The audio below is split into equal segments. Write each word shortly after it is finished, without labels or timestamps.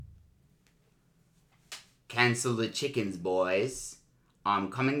Cancel the chickens, boys. I'm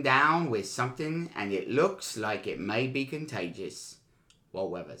coming down with something and it looks like it may be contagious.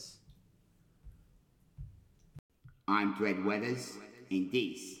 Walt Weathers. I'm Thread Weathers, and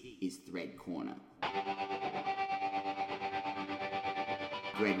this is Thread Corner.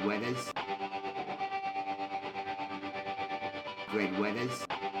 Thread Weathers. Thread Weathers.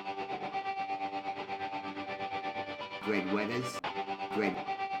 Thread Weathers. Thread.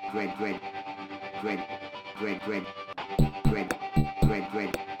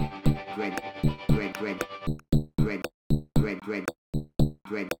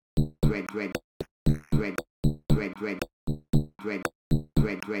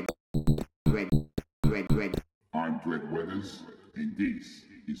 I'm Thread Weathers, and this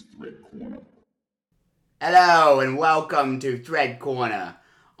is Thread Corner. Hello, and welcome to Thread Corner.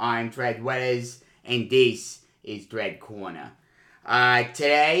 I'm Thread Weathers, and this is Thread Corner.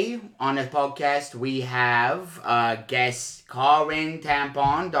 Today on the podcast we have guest Karin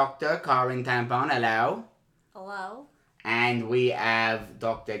Tampon, Dr. Karin Tampon, hello. Hello. And we have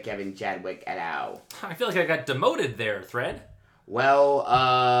Dr. Kevin Chadwick, hello. I feel like I got demoted there, Thread. Well,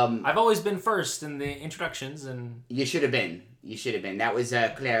 I've always been first in the introductions, and... You should have been. That was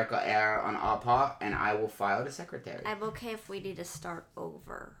a clerical error on our part, and I will file the secretary. I'm okay if we need to start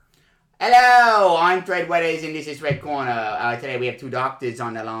over. Hello, I'm Thread Weathers, and this is Thread Corner. Today we have two doctors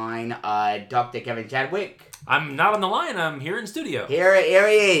on the line. Dr. Kevin Chadwick. I'm not on the line. I'm here in studio. Here he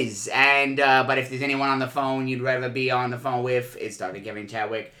is. And but if there's anyone on the phone you'd rather be on the phone with, it's Dr. Kevin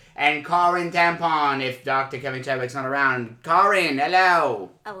Chadwick. And Karin Tampon, if Dr. Kevin Chadwick's not around. Karin,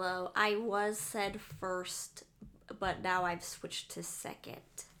 hello. Hello. I was said first, but now I've switched to second.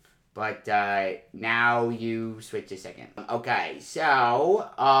 But now you switch to second. Okay, so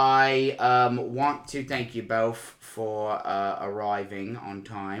I want to thank you both for arriving on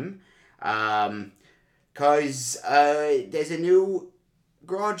time. Because there's a new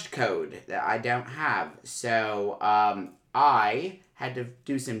garage code that I don't have. So I had to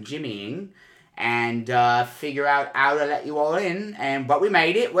do some jimmying and figure out how to let you all in. But we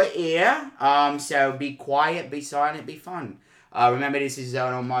made it. We're here. So be quiet, be silent, be fun. Remember, this is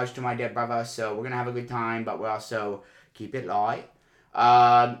an homage to my dead brother, so we're going to have a good time, but we'll also keep it light.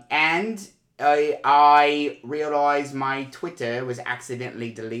 And I realized my Twitter was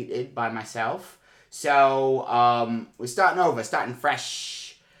accidentally deleted by myself. So we're starting over, starting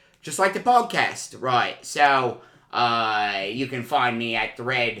fresh, just like the podcast, right? So you can find me at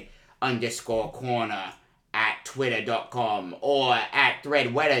thread_corner at twitter.com or at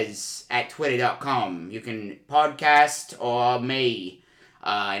threadwetters at twitter.com. You can podcast or me.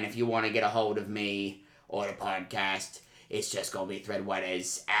 And if you want to get a hold of me or the podcast, it's just going to be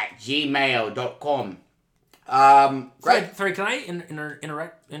threadwetters at gmail.com. Thread, can I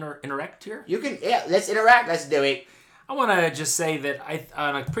interact here? You can, yeah, let's interact. Let's do it. I want to just say that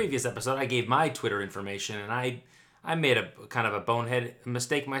on a previous episode, I gave my Twitter information, and I made a kind of a bonehead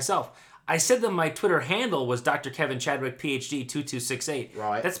mistake myself. I said that my Twitter handle was Dr. Kevin Chadwick, PhD 2268.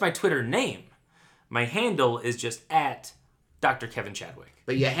 Right. That's my Twitter name. My handle is just at Dr. Kevin Chadwick.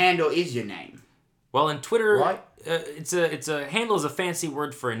 But your handle is your name. Well, in Twitter, right? It's a handle is a fancy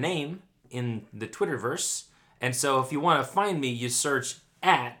word for a name in the Twitterverse. And so if you want to find me, you search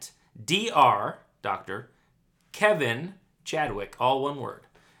at Dr. Kevin Chadwick, all one word.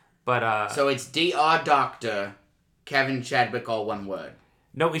 But so it's Dr. Kevin Chadwick, all one word.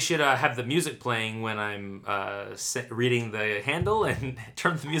 No, we should have the music playing when I'm reading the handle and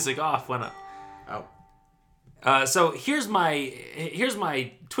turn the music off when I... Oh. So here's my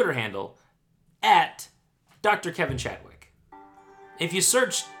Twitter handle, at Dr. Kevin Chadwick. If you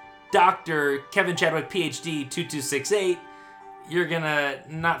search Dr. Kevin Chadwick, PhD 2268, you're gonna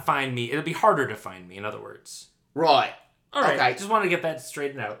not find me. It'll be harder to find me, in other words. Right. All right. Okay. Just wanted to get that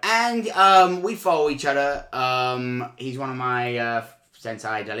straightened out. And we follow each other. He's one of my... Since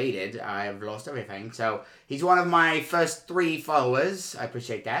I deleted, I've lost everything. So he's one of my first 3 followers. I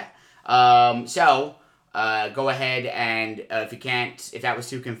appreciate that. So go ahead and if that was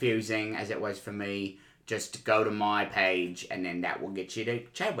too confusing as it was for me, just go to my page and then that will get you to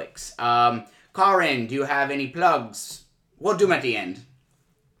Chadwick's. Karin, do you have any plugs? We'll do them at the end.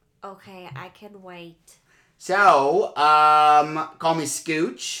 Okay, I can wait. So, call me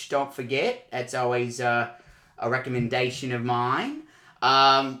Scooch. Don't forget. That's always a recommendation of mine.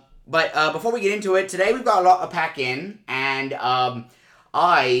 But before we get into it, today we've got a lot to pack in, and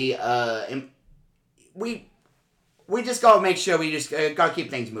we just gotta make sure we just gotta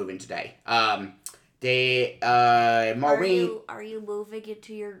keep things moving today. Maureen. Are you moving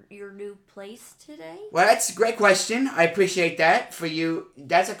into your new place today? Well, that's a great question. I appreciate that for you.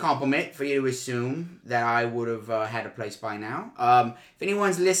 That's a compliment for you to assume that I would have had a place by now. If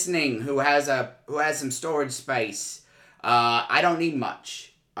anyone's listening who has some storage space, I don't need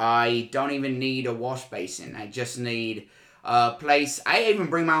much. I don't even need a wash basin. I just need a place. I even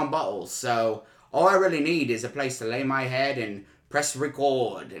bring my own bottles, so all I really need is a place to lay my head and press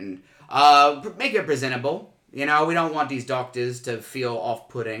record and make it presentable. You know, we don't want these doctors to feel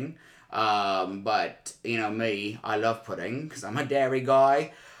off-putting. But, you know, me, I love pudding because I'm a dairy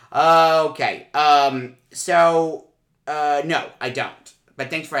guy. Okay. No, I don't. But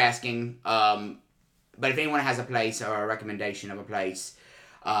thanks for asking. But if anyone has a place or a recommendation of a place,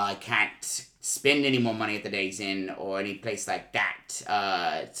 I can't spend any more money at the Days Inn or any place like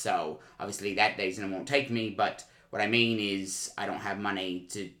that. So obviously that Days Inn won't take me, but what I mean is I don't have money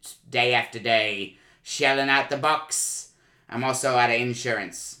to day after day shelling out the bucks. I'm also out of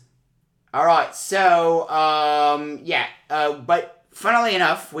insurance. Alright, so, but funnily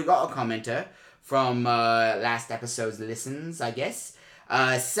enough, we got a commenter from last episode's listens, I guess.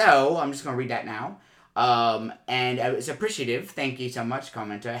 So, I'm just going to read that now. And it's appreciative. Thank you so much,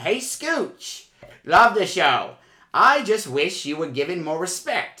 commenter. Hey, Scooch! Love the show. I just wish you were given more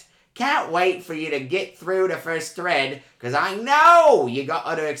respect. Can't wait for you to get through the first thread, because I know you got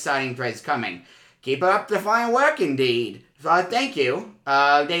other exciting threads coming. Keep up the fine work, indeed. Thank you.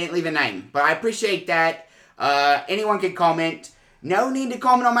 They didn't leave a name, but I appreciate that. Anyone can comment. No need to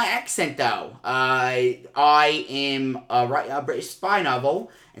comment on my accent, though. I am writing a British spy novel,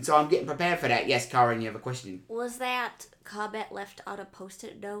 and so I'm getting prepared for that. Yes, Karen, you have a question. Was that comment left on a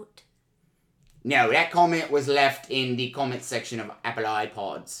post-it note? No, that comment was left in the comment section of Apple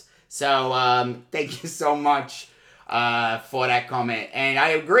iPods. So, thank you so much for that comment. And I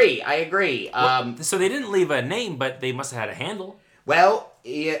agree. So they didn't leave a name, but they must have had a handle. Well,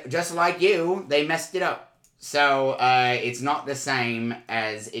 just like you, they messed it up. So, it's not the same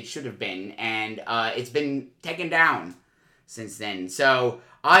as it should have been. And it's been taken down since then. So,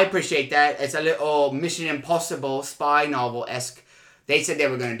 I appreciate that. It's a little Mission Impossible spy novel-esque. They said they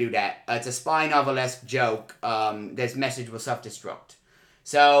were going to do that. It's a spy novel-esque joke. This message will self-destruct.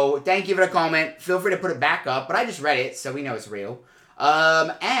 So, thank you for the comment. Feel free to put it back up, but I just read it, so we know it's real.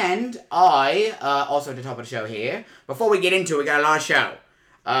 And I, also at the top of the show here, before we get into it, we got a lot of show.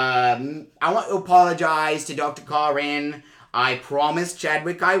 I want to apologize to Dr. Karin. I promised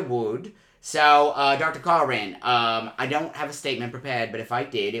Chadwick I would. So, Dr. Karin, I don't have a statement prepared, but if I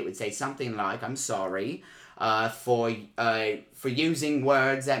did, it would say something like, I'm sorry, for using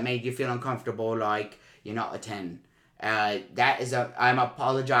words that made you feel uncomfortable, like, you're not a 10. I'm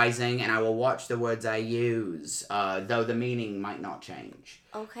apologizing, and I will watch the words I use, though the meaning might not change.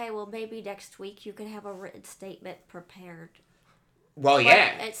 Okay, well, maybe next week you can have a written statement prepared. Well,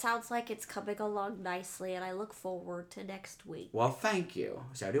 yeah. But it sounds like it's coming along nicely, and I look forward to next week. Well, thank you.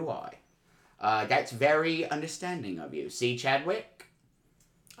 So do I. That's very understanding of you. See, Chadwick?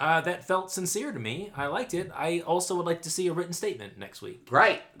 That felt sincere to me. I liked it. I also would like to see a written statement next week.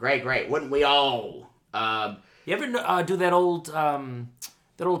 Great. Wouldn't we all? You ever do that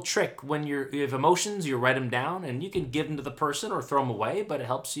old trick when you have emotions, you write them down, and you can give them to the person or throw them away, but it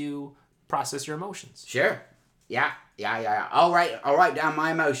helps you process your emotions. Sure. Yeah. I'll write down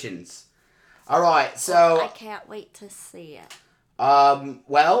my emotions. All right, so... I can't wait to see it.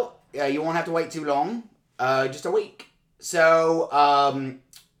 Well, you won't have to wait too long. Just a week. So,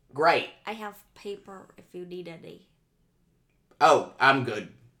 great. I have paper if you need any. Oh, I'm good.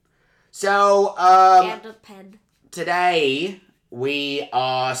 So, and a pen. Today, we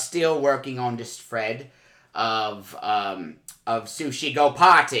are still working on this thread of Sushi Go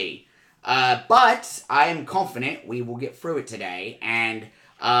Party. But I am confident we will get through it today. And,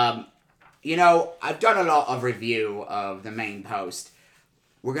 I've done a lot of review of the main post.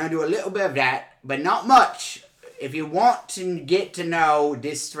 We're going to do a little bit of that, but not much. If you want to get to know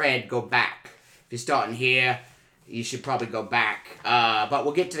this thread, go back. If you're starting here, you should probably go back. But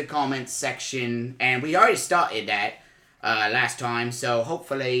we'll get to the comments section. And we already started that last time, so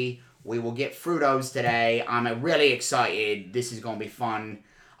hopefully we will get through those today. I'm really excited. This is going to be fun.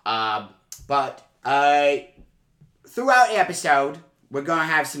 But throughout the episode, we're going to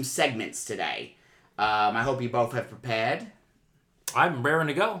have some segments today. I hope you both have prepared. I'm raring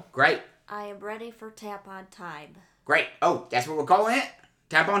to go. Great. I am ready for tap on time. Great. Oh, that's what we're calling it?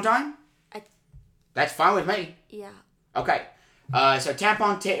 Tap on time? That's fine with me. Yeah. Okay. So tap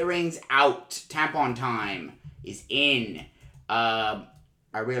on tittering's out. Tap on time is in. I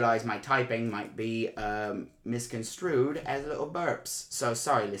realize my typing might be misconstrued as little burps. So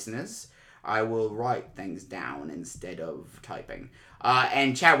sorry, listeners. I will write things down instead of typing.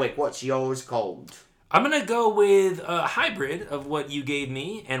 And Chadwick, what's yours called? I'm going to go with a hybrid of what you gave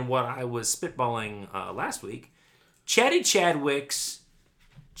me and what I was spitballing last week. Chatty Chadwick's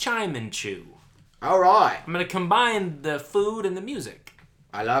Chime and Chew. All right. I'm going to combine the food and the music.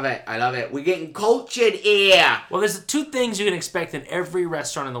 I love it. I love it. We're getting cultured here. Well, there's two things you can expect in every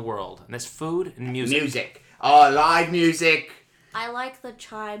restaurant in the world, and that's food and music. Music. Oh, live music. I like the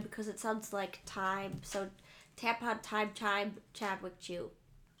chime because it sounds like time. So, tap on time, chime, Chadwick Chew.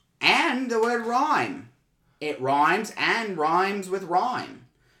 And the word rhyme. It rhymes and rhymes with rhyme.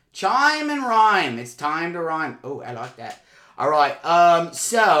 Chime and rhyme. It's time to rhyme. Oh, I like that. All right.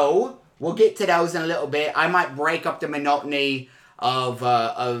 So we'll get to those in a little bit. I might break up the monotony of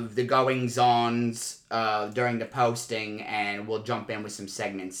the goings-ons during the posting, and we'll jump in with some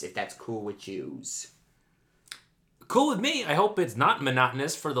segments if that's cool with yous. Cool with me. I hope it's not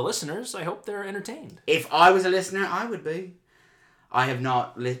monotonous for the listeners. I hope they're entertained. If I was a listener, I would be. I have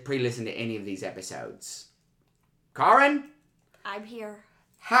not pre-listened to any of these episodes. Karen? I'm here.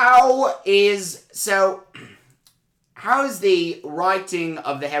 How's the writing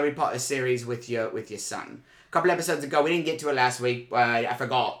of the Harry Potter series with your son? A couple episodes ago, we didn't get to it last week. I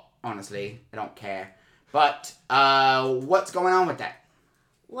forgot, honestly. I don't care. But what's going on with that?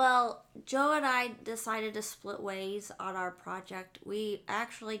 Well, Joe and I decided to split ways on our project. We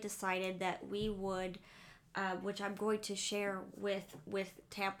actually decided that we would, which I'm going to share with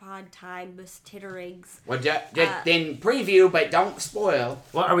Tampon Time's Titterings. Well, then preview, but don't spoil.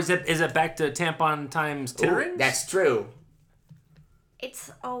 Well, is it back to Tampon Time's Titterings? That's true.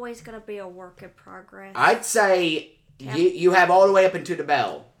 It's always going to be a work in progress. I'd say you have all the way up into the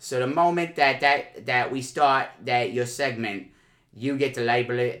bell. So the moment that we start your segment, you get to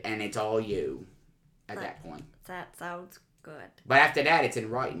label it, and it's all you at that point. That sounds good. But after that, it's in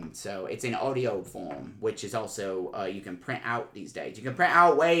writing, so it's in audio form, which is also you can print out these days. You can print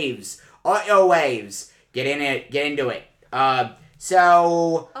out waves, audio waves. Get into it.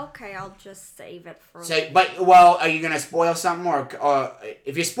 So. Okay, I'll just save it for. Are you gonna spoil something, or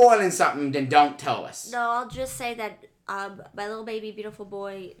if you're spoiling something, then don't tell us. No, I'll just say that my little baby, beautiful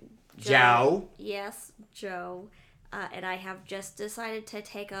boy, Joe. Yes, Joe. And I have just decided to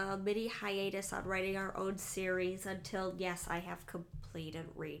take a mini hiatus on writing our own series until, yes, I have completed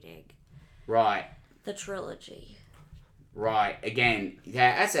reading. Right. The trilogy. Right. Again,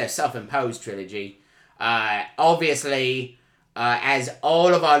 yeah, that's a self-imposed trilogy. Obviously, as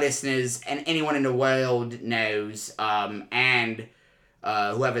all of our listeners and anyone in the world knows, and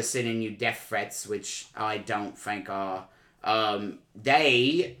whoever's sending you death threats, which I don't think are,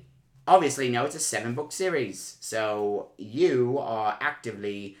 they obviously know it's a 7-book series. So you are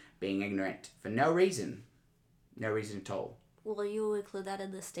actively being ignorant for no reason. No reason at all. Will you include that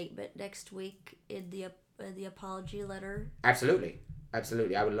in the statement next week in the apology letter? Absolutely. I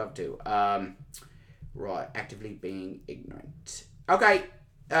would love to. Right. Actively being ignorant. Okay.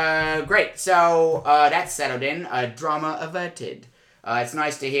 Great. So that's settled in. Drama averted. It's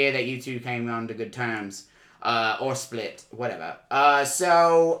nice to hear that you two came on to good terms. Or split, whatever.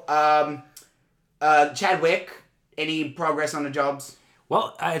 Chadwick, any progress on the jobs?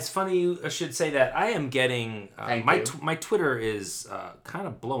 Well, it's funny you should say that. I am getting my Twitter is kind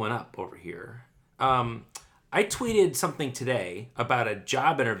of blowing up over here. I tweeted something today about a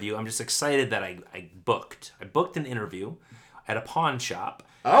job interview. I'm just excited that I booked. I booked an interview at a pawn shop.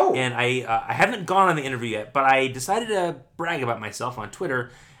 Oh. And I haven't gone on the interview yet, but I decided to brag about myself on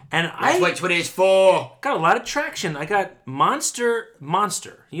Twitter. And that's what Twitter is for. Got a lot of traction. I got Monster.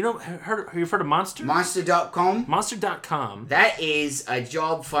 You know, you've heard of Monster? Monster.com? Monster.com. That is a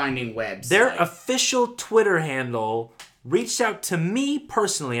job finding website. Their official Twitter handle reached out to me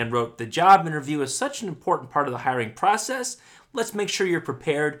personally and wrote, "The job interview is such an important part of the hiring process. Let's make sure you're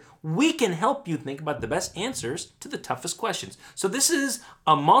prepared. We can help you think about the best answers to the toughest questions." So this is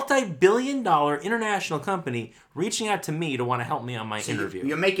a multi-billion-dollar international company reaching out to me to want to help me on my interview.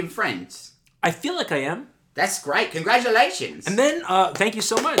 You're making friends. I feel like I am. That's great. Congratulations. And then, thank you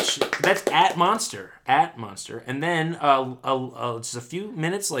so much. That's at Monster. And then, just a few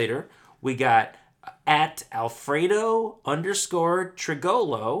minutes later, we got at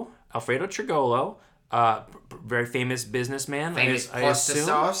Alfredo_Trigolo. Alfredo Trigolo. Very famous businessman. Famous pasta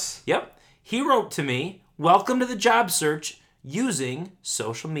sauce. Yep. He wrote to me, "Welcome to the job search using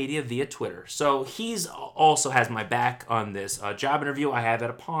social media via Twitter." So he's also has my back on this job interview I have at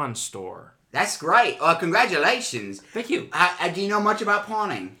a pawn store. That's great. Congratulations. Thank you. Do you know much about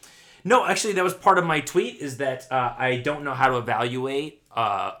pawning? No, actually, that was part of my tweet, is that I don't know how to evaluate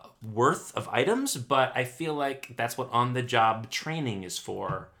worth of items, but I feel like that's what on-the-job training is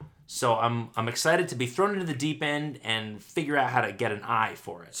for. So I'm excited to be thrown into the deep end and figure out how to get an eye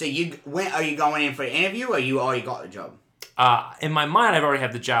for it. So when are you going in for an interview, or you already got the job? In my mind, I've already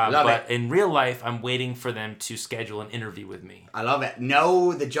had the job, Love but it. in real life, I'm waiting for them to schedule an interview with me. I love it.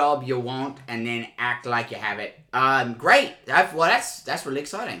 Know the job you want, and then act like you have it. Great. That's really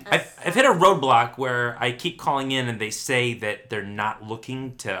exciting. I've hit a roadblock where I keep calling in and they say that they're not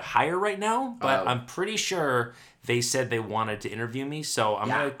looking to hire right now, but I'm pretty sure they said they wanted to interview me, so I'm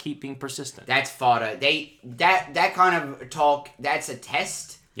gonna keep being persistent. That's fodder. That kind of talk. That's a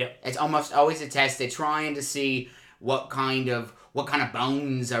test. Yep. It's almost always a test. They're trying to see what kind of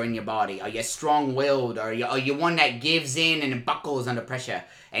bones are in your body. Are you strong-willed? Are you one that gives in and buckles under pressure?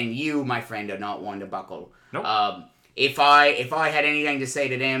 And you, my friend, are not one to buckle. Nope. If I had anything to say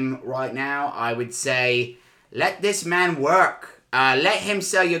to them right now, I would say, let this man work. Let him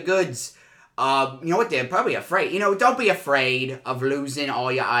sell your goods. You know what? They're probably afraid. Don't be afraid of losing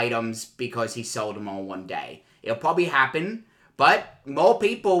all your items because he sold them all one day. It'll probably happen. But more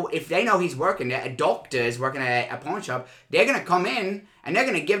people, if they know he's working there, a doctor is working at a pawn shop, they're going to come in and they're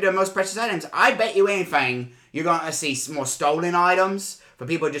going to give their most precious items. I bet you anything you're going to see more stolen items for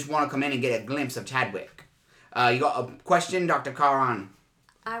people who just want to come in and get a glimpse of Chadwick. You got a question, Dr. Karan?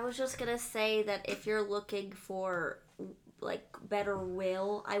 I was just going to say that if you're looking for, better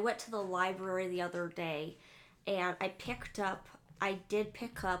will, I went to the library the other day, and I did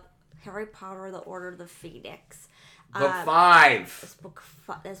pick up Harry Potter, The Order of the Phoenix. Book 5.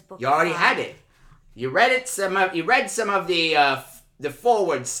 This book. You already 5. had it. You read it. You read some of the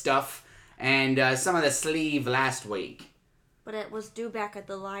forward stuff and some of the sleeve last week. But it was due back at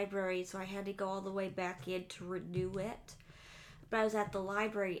the library, so I had to go all the way back in to renew it. But I was at the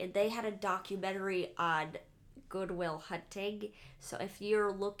library, and they had a documentary on Good Will Hunting. So if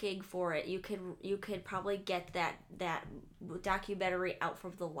you're looking for it, you could probably get that documentary out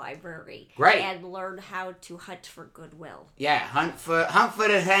from the library. Great. And learn how to hunt for goodwill. Yeah, hunt for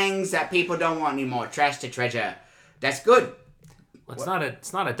the things that people don't want anymore. Trash to treasure. That's good. Well,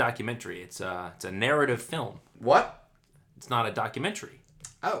 it's not a documentary. It's a narrative film. What? It's not a documentary.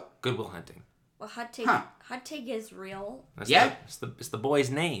 Oh. Good Will Hunting. Well, hunting is real. It's the boy's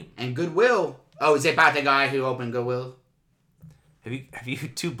name. And Goodwill. Oh, is it about the guy who opened Goodwill? Have you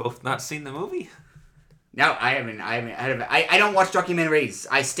two both not seen the movie? No, I haven't. I don't watch documentaries.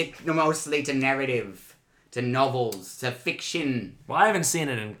 I stick mostly to narrative, to novels, to fiction. Well, I haven't seen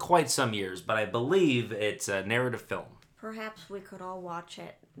it in quite some years, but I believe it's a narrative film. Perhaps we could all watch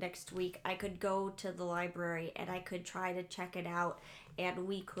it next week. I could go to the library and I could try to check it out, and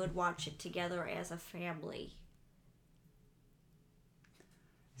we could watch it together as a family.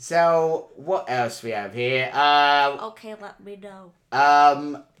 So, what else we have here? Okay, let me know.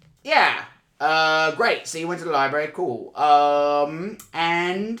 Yeah. Great. So you went to the library. Cool.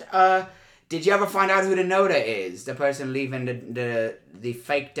 Did you ever find out who the noter is? The person leaving the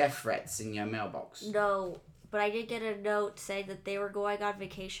fake death threats in your mailbox? No, but I did get a note saying that they were going on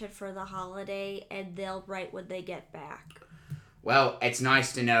vacation for the holiday and they'll write when they get back. Well, it's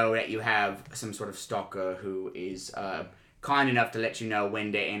nice to know that you have some sort of stalker who is kind enough to let you know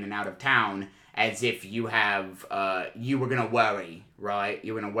when they're in and out of town, as if you have you were gonna worry, right?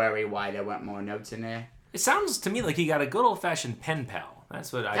 You were gonna worry why there weren't more notes in there. It sounds to me like you got a good old-fashioned pen pal.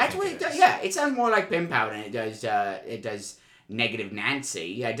 That's what it does. Yeah, it sounds more like pen pal than it does negative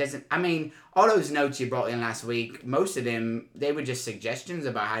Nancy. Yeah, it doesn't. I mean, all those notes you brought in last week, most of them, they were just suggestions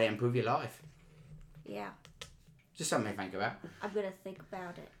about how to improve your life. Yeah. Just something to think about. I'm gonna think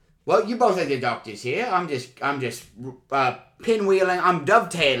about it. Well, you both are the doctors here. I'm just pinwheeling. I'm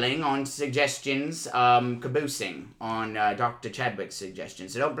dovetailing on suggestions, caboosing on Dr. Chadwick's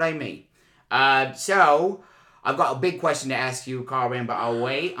suggestions. So don't blame me. So I've got a big question to ask you, Carwin, but I'll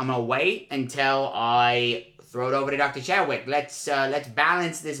wait. I'm gonna wait until I throw it over to Dr. Chadwick. Let's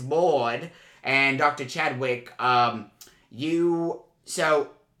balance this board. And Dr. Chadwick, you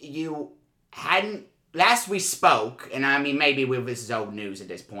hadn't. Last we spoke, and I mean, maybe this is old news at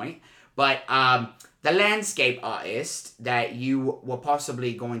this point, but the landscape artist that you were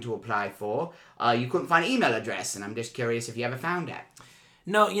possibly going to apply for, you couldn't find an email address, and I'm just curious if you ever found that.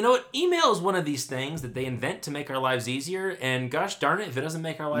 No, you know what? Email is one of these things that they invent to make our lives easier, and gosh darn it, if it doesn't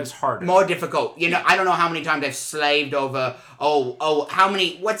make our lives harder. More difficult. I don't know how many times I've slaved over,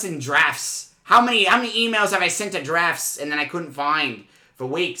 what's in drafts? How many emails have I sent to drafts, and then I couldn't find for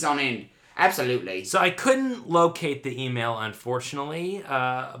weeks on end? Absolutely. So I couldn't locate the email, unfortunately.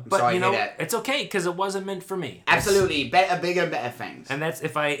 But sorry, it's okay because it wasn't meant for me. Absolutely, bigger, better things. And that's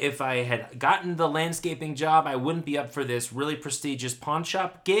if I had gotten the landscaping job, I wouldn't be up for this really prestigious pawn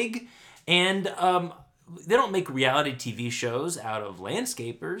shop gig. And they don't make reality TV shows out of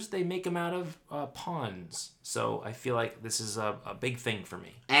landscapers. They make them out of ponds. So I feel like this is a big thing for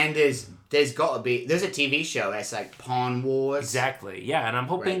me. And there's got to be... There's a TV show that's like Pawn Wars. Exactly, yeah. And I'm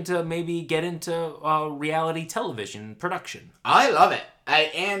hoping to maybe get into reality television production. I love it.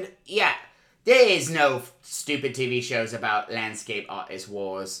 And, yeah, there is no stupid TV shows about landscape artist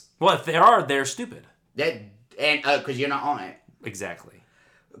wars. Well, if there are, they're stupid. Because you're not on it. Exactly.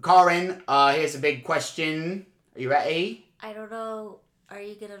 Corin, here's a big question. Are you ready? I don't know. Are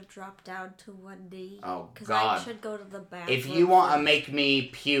you gonna drop down to 1D? Oh, Because God. I should go to the bathroom. If you want to make me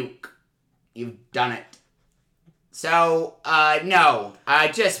puke, you've done it. So, no. I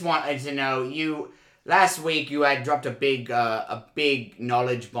just wanted to know, last week you had dropped a big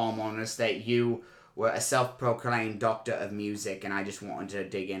knowledge bomb on us that you were a self-proclaimed doctor of music, and I just wanted to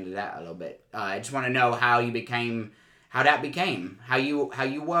dig into that a little bit. I just want to know how you became... How that became, how you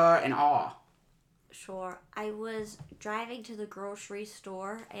were and are. Sure. I was driving to the grocery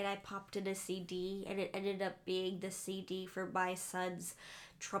store and I popped in a CD, and it ended up being the CD for my son's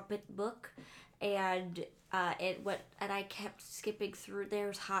trumpet book, and it went, and I kept skipping through.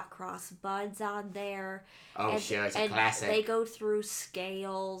 There's Hot Cross Buns on there. Oh, sure, it's a classic. They go through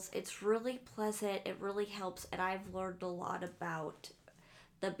scales. It's really pleasant. It really helps, and I've learned a lot about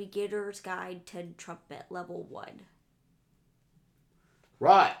the Beginner's Guide to Trumpet Level 1.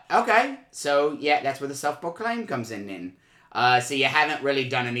 Right, okay. So, yeah, that's where the self-proclaim comes in then. So you haven't really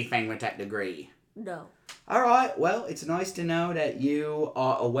done anything with that degree. No. Alright, well, it's nice to know that you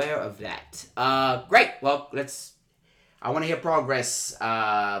are aware of that. Great, well, I want to hear progress,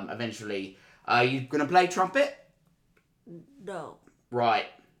 eventually. You gonna play trumpet? No. Right,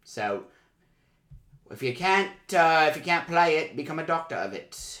 so, if you can't play it, become a doctor of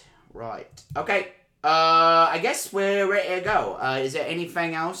it. Right, okay. I guess we're ready to go. Is there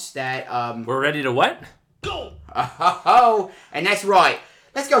anything else that, We're ready to what? Go! Oh, and that's right.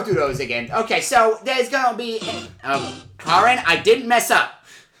 Let's go through those again. Okay, so there's gonna be... Corin, I didn't mess up.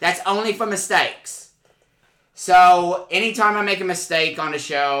 That's only for mistakes. So, anytime I make a mistake on the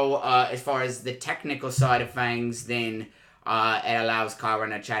show, as far as the technical side of things, then it allows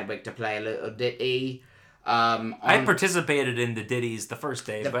Corin or Chadwick to play a little ditty. I participated in the ditties the first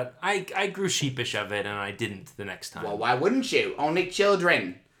day, but I grew sheepish of it, and I didn't the next time. Well, why wouldn't you? Only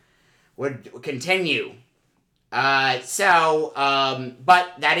children would continue. But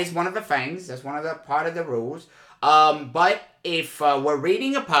that is one of the things. That's one of the part of the rules. But if we're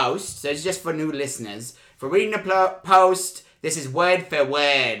reading a post, so it's just for new listeners. If we're reading a post, this is word for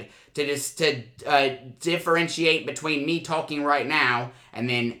word to differentiate between me talking right now and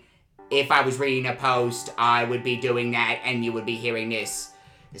then. If I was reading a post, I would be doing that, and you would be hearing this.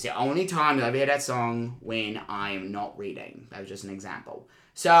 It's the only time that I hear that song when I'm not reading. That was just an example.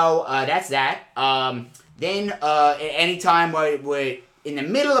 So, that's that. Then, anytime we're in the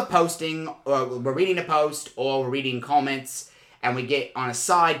middle of posting, or we're reading a post, or we're reading comments, and we get on a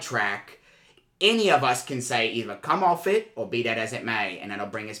sidetrack, any of us can say either come off it, or be that as it may, and that'll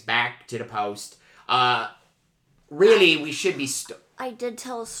bring us back to the post. Really, we should be... I did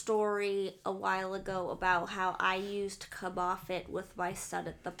tell a story a while ago about how I used to come off it with my son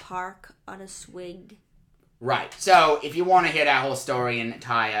at the park on a swing. Right. So, if you want to hear that whole story in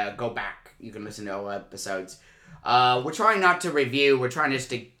entire, go back. You can listen to all episodes. We're trying not to review. We're trying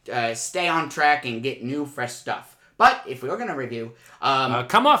just to stay on track and get new, fresh stuff. But, if we were going to review...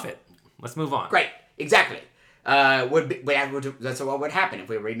 come off it. Let's move on. Great. Exactly. That's what would happen if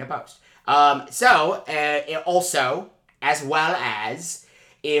we were reading a post. It also... As well as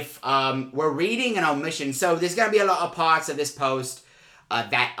if we're reading an omission. So there's going to be a lot of parts of this post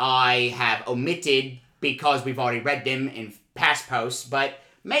that I have omitted because we've already read them in past posts. But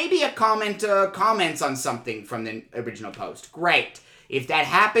maybe a commenter comments on something from the original post. Great. If that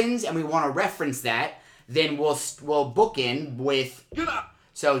happens and we want to reference that, then we'll book in with...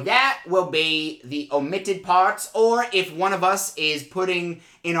 So that will be the omitted parts. Or if one of us is putting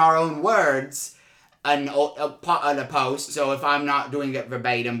in our own words... on a post, so if I'm not doing it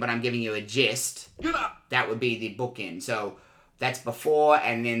verbatim, but I'm giving you a gist, that would be the bookend. So that's before,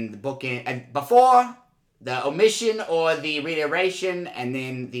 and then the bookend, and before the omission or the reiteration, and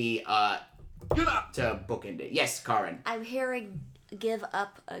then the to bookend it. Yes, Corin. I'm hearing give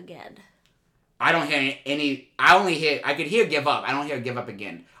up again. I don't hear any. I could hear give up. I don't hear give up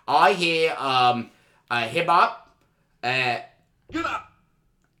again. I hear hip hop.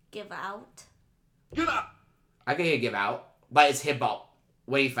 Give out. I can hear give out, but it's hip hop.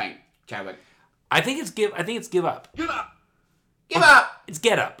 What do you think, Chadwick? I think it's give up. Give up! It's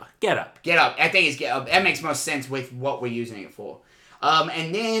get up. Get up. I think it's get up. That makes most sense with what we're using it for.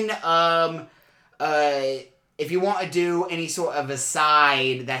 And then, if you want to do any sort of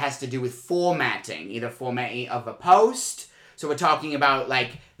aside that has to do with formatting, either formatting of a post, so we're talking about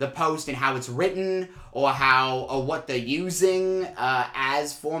like the post and how it's written, or what they're using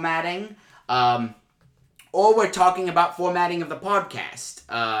as formatting, or we're talking about formatting of the podcast.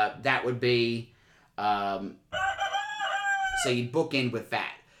 That would be, so you'd bookend with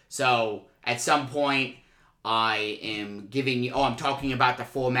that. So at some point, I am giving you. Oh, I'm talking about the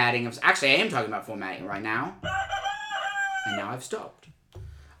formatting of. Actually, I am talking about formatting right now, and now I've stopped.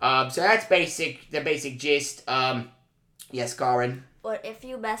 So that's the basic gist. Yes, Karin. But if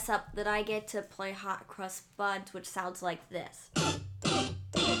you mess up, then I get to play Hot Cross Buns, which sounds like this.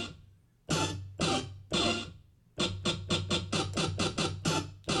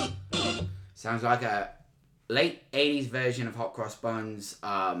 Sounds like a late 80s version of Hot Cross Buns,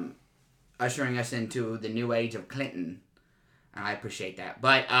 ushering us into the new age of Clinton. And I appreciate that.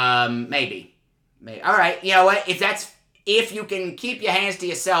 But, maybe. All right, you know what? If you can keep your hands to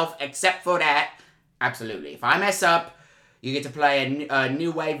yourself, except for that, absolutely. If I mess up, you get to play a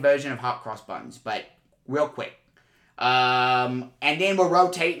new wave version of Hot Cross Buns, but real quick. And then we're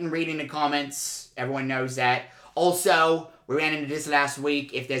rotating, reading the comments. Everyone knows that. Also, we ran into this last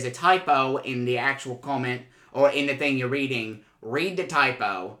week. If there's a typo in the actual comment or in the thing you're reading, read the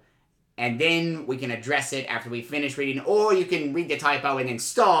typo, and then we can address it after we finish reading. Or you can read the typo and then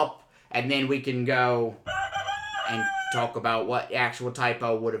stop, and then we can go and talk about what the actual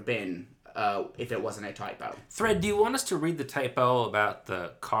typo would have been. If it wasn't a typo. Thread, do you want us to read the typo about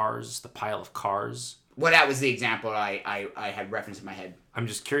the cars, the pile of cars? Well, that was the example I had referenced in my head. I'm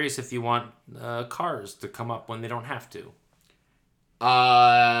just curious if you want cars to come up when they don't have to.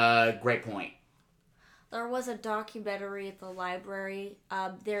 Great point. There was a documentary at the library.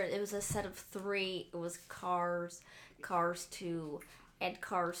 It was a set of 3. It was Cars, Cars 2, and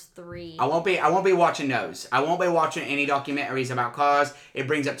Cars 3. I won't be watching those. I won't be watching any documentaries about cars. It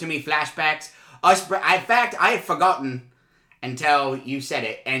brings up too many flashbacks. In fact, I had forgotten until you said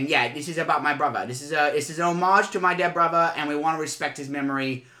it. And yeah, this is about my brother. This is an homage to my dead brother, and we want to respect his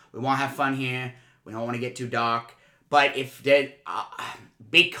memory. We want to have fun here. We don't want to get too dark. But if they,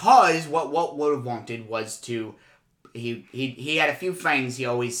 because what would have wanted was to, he had a few things he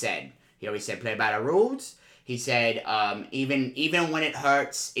always said. He always said, play by the rules. He said, even when it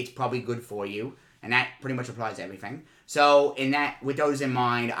hurts, it's probably good for you. And that pretty much applies to everything. So with those in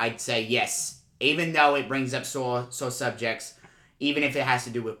mind, I'd say yes. Even though it brings up sore subjects, even if it has to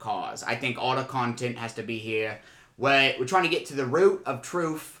do with cause. I think all the content has to be here. We're trying to get to the root of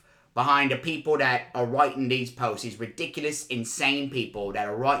truth behind the people that are writing these posts. These ridiculous, insane people that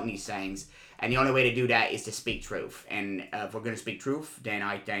are writing these things. And the only way to do that is to speak truth. And if we're going to speak truth, then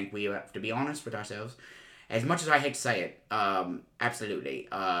I think we have to be honest with ourselves. As much as I hate to say it, absolutely.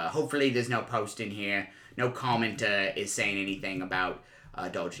 Hopefully there's no post in here. No comment is saying anything about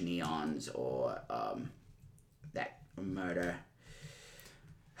Dodge Neons or that murder.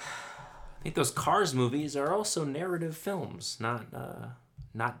 I think those Cars movies are also narrative films, not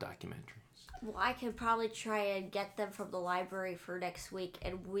documentaries. Well, I could probably try and get them from the library for next week,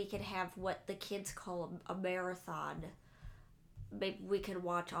 and we could have what the kids call a marathon. Maybe we could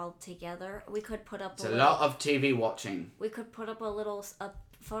watch all together. We could put up a lot of TV watching. We could put up a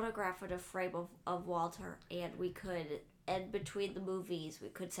photograph in a frame of Walter, and we could, and between the movies, we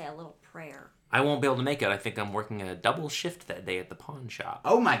could say a little prayer. I won't be able to make it. I think I'm working a double shift that day at the pawn shop.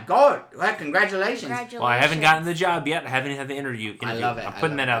 Oh my God! Well, congratulations. Well, I haven't gotten the job yet. I haven't had the interview. I love it. I'm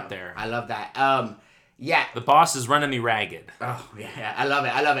putting that out there. I love that. Yeah. The boss is running me ragged. Oh, yeah. I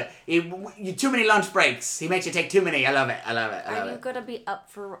love it. You too many lunch breaks. He makes you take too many. I love it. Are you going to be up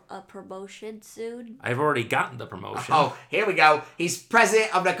for a promotion soon? I've already gotten the promotion. Oh, here we go. He's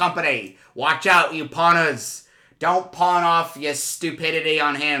president of the company. Watch out, you pawners. Don't pawn off your stupidity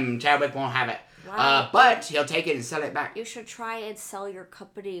on him. Chadwick won't have it. Wow. But he'll take it and sell it back. You should try and sell your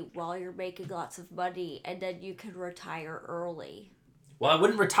company while you're making lots of money, and then you can retire early. Well, I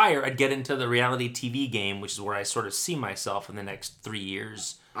wouldn't retire. I'd get into the reality TV game, which is where I sort of see myself in the next 3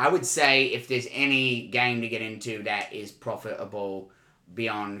 years. I would say if there's any game to get into that is profitable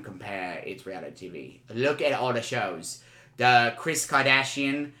beyond compare, it's reality TV. Look at all the shows. The Kris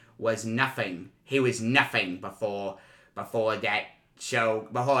Kardashian was nothing. He was nothing before that show,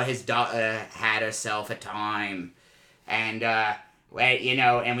 before his daughter had herself a time. And, and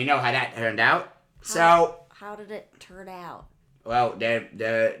we know how that turned out. How did it turn out? Well,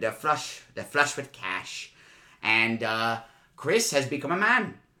 they're flush with cash, and Kris has become a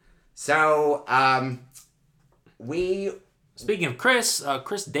man. So Speaking of Chris,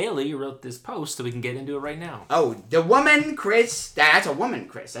 Chris Daly wrote this post, so we can get into it right now. Oh, the woman, Chris. That's a woman,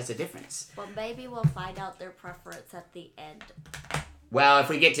 Chris. That's a difference. Well, maybe we'll find out their preference at the end. Well, if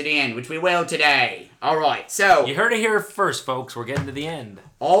we get to the end, which we will today. All right, so You heard it here first, folks. We're getting to the end.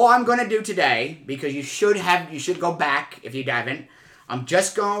 all I'm gonna do today, because you should go back if you haven't. I'm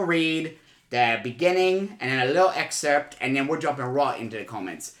just gonna read the beginning and then a little excerpt, and then we're jumping right into the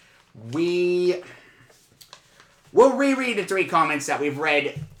comments. We'll reread the 3 comments that we've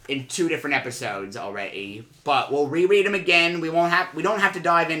read in 2 different episodes already, but we'll reread them again. We don't have to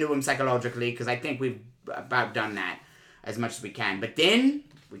dive into them psychologically, because I think we've about done that as much as we can. But then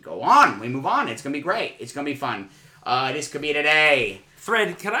we go on, we move on. It's gonna be great. It's gonna be fun. This could be today.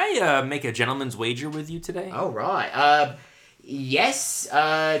 Fred, could I make a gentleman's wager with you today? All right. Yes.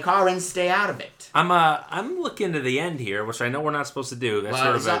 Karin, stay out of it. I'm looking to the end here, which I know we're not supposed to do. That's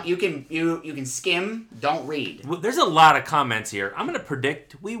Well, sort of you can skim. Don't read. Well, there's a lot of comments here. I'm going to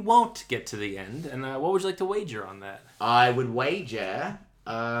predict we won't get to the end. And what would you like to wager on that? I would wager.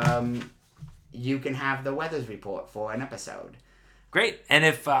 You can have the weather's report for an episode. Great. And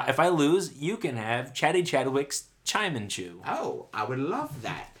if I lose, you can have Chatty Chadwick's Chime and Chew. Oh, I would love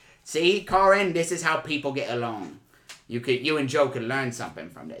that. See, Karin, this is how people get along. You and Joe could learn something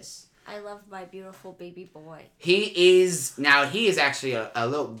from this. I love my beautiful baby boy. He is actually a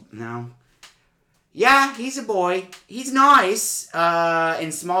little, no. Yeah, he's a boy. He's nice,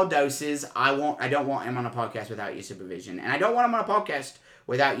 in small doses. I don't want him on a podcast without your supervision. And I don't want him on a podcast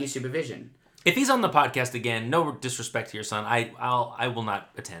without your supervision. If he's on the podcast again, no disrespect to your son, I will not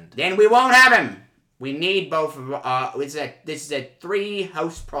attend. Then we won't have him. We need both of this is a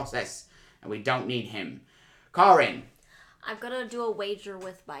 3-host process, and we don't need him. Karin. I'm gonna do a wager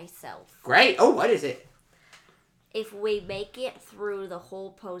with myself. Great. Oh, what is it? If we make it through the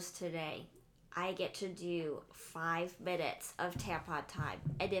whole post today, I get to do 5 minutes of tampon time.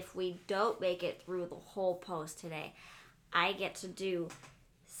 And if we don't make it through the whole post today, I get to do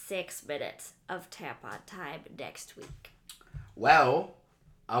 6 minutes of tampon time next week. Well,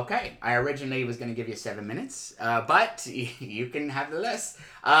 okay. I originally was going to give you 7 minutes, but you can have the less.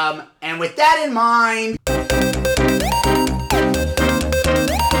 And with that in mind...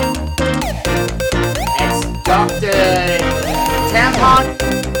 It's Dr. Tampon.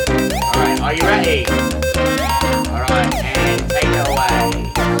 Alright, are you ready? Alright, and take it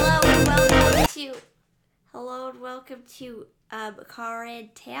away. Hello and welcome to Karin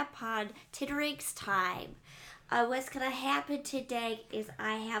Tampon Tittering's time. What's gonna happen today is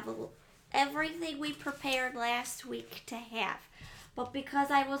I have everything we prepared last week to have. But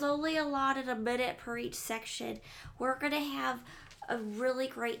because I was only allotted a minute per each section, we're gonna have a really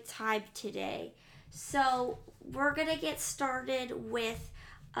great time today. So we're gonna get started with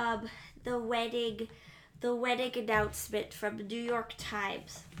the wedding announcement from the New York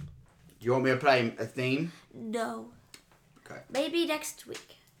Times. Do you want me to play a theme? No. Okay. Maybe next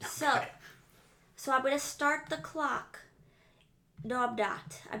week. Okay. So I'm gonna start the clock. No, I'm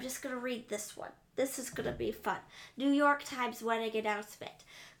not. I'm just gonna read this one. This is gonna be fun. New York Times wedding announcement.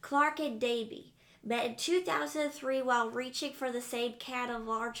 Clark and Davy met in 2003 while reaching for the same can of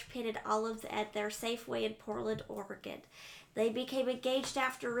large pitted olives at their Safeway in Portland, Oregon. They became engaged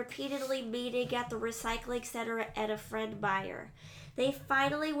after repeatedly meeting at the recycling center at a Fred Meyer. They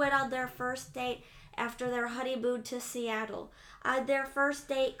finally went on their first date after their honeymoon to Seattle. On their first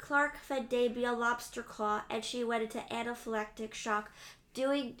date, Clark fed Davy a lobster claw and she went into anaphylactic shock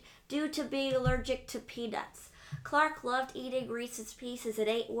due to being allergic to peanuts. Clark loved eating Reese's Pieces and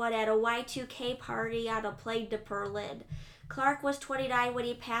ate one at a Y2K party on a plane to Berlin. Clark was 29 when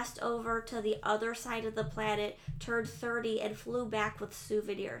he passed over to the other side of the planet, turned 30, and flew back with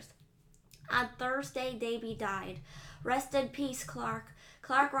souvenirs. On Thursday, Davy died. Rest in peace, Clark.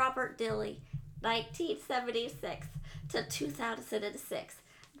 Clark Robert Dilley, 1976 to 2006.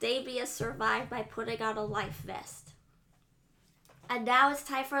 Davy is survived by putting on a life vest. And now it's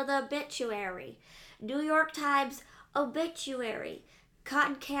time for the obituary. New York Times obituary.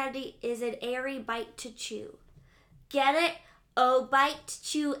 Cotton candy is an airy bite to chew. Get it? Oh, bite,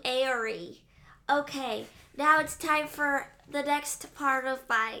 chew, airy. Okay, now it's time for the next part of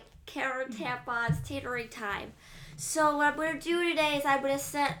my Karin Tampon's teetering time. So what I'm going to do today is I'm going to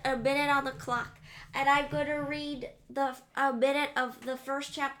set a minute on the clock. And I'm going to read a minute of the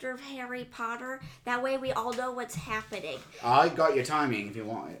first chapter of Harry Potter. That way we all know what's happening. I got your timing if you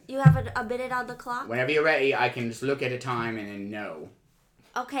want it. You have a minute on the clock? Whenever you're ready, I can just look at a time and then know.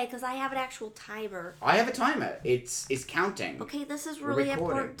 Okay, because I have an actual timer. I have a timer. It's counting. Okay, this is really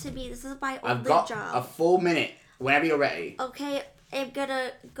important to me. This is my only job. I've got a full minute. Whenever you're ready. Okay, I'm going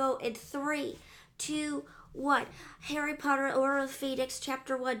to go in 3, 2, 1. Harry Potter and Order of the Phoenix,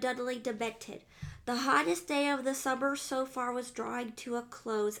 Chapter 1, Dudley Demented. The hottest day of the summer so far was drawing to a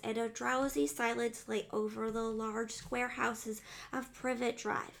close, and a drowsy silence lay over the large square houses of Privet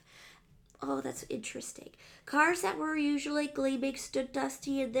Drive. Oh, that's interesting. Cars that were usually gleaming stood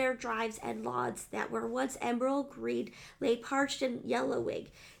dusty in their drives, and lawns that were once emerald green lay parched and yellowing.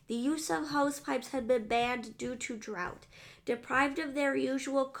 The use of hose pipes had been banned due to drought. Deprived of their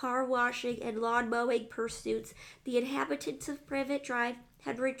usual car washing and lawn mowing pursuits, the inhabitants of Privet Drive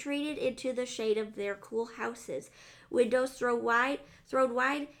had retreated into the shade of their cool houses, windows thrown wide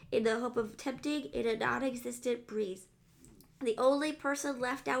in the hope of tempting in a non-existent breeze. The only person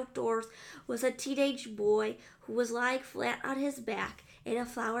left outdoors was a teenage boy who was lying flat on his back in a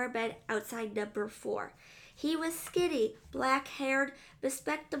flower bed outside number 4. He was skinny, black-haired,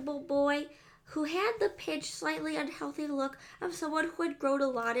 respectable boy who had the pinched, slightly unhealthy look of someone who had grown a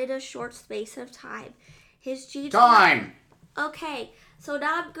lot in a short space of time. His jeans... Time! Okay, so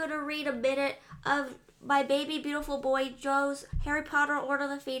now I'm going to read a minute of my baby beautiful boy Joe's Harry Potter Order of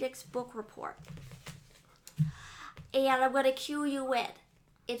the Phoenix book report. And I'm going to cue you in.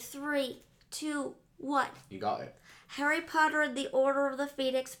 It's 3, 2, 1. You got it. Harry Potter and the Order of the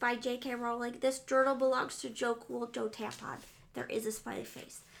Phoenix by J.K. Rowling. This journal belongs to Joe Cool, Joe Tampon. There is a smiley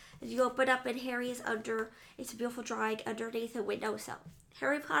face. As you open up and Harry is under, it's a beautiful drawing underneath a windowsill.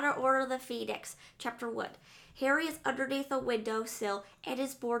 Harry Potter Order of the Phoenix, Chapter 1. Harry is underneath a windowsill and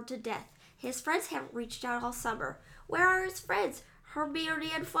is bored to death. His friends haven't reached out all summer. Where are his friends?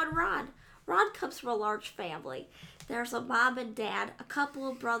 Hermione and Fun Ron. Ron comes from a large family. There's a mom and dad, a couple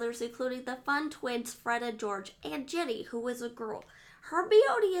of brothers, including the fun twins Fred and George, and Ginny, who is a girl.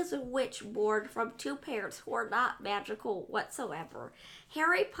 Hermione is a witch born from 2 parents who are not magical whatsoever.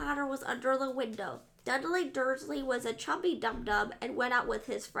 Harry Potter was under the window. Dudley Dursley was a chubby dum-dum and went out with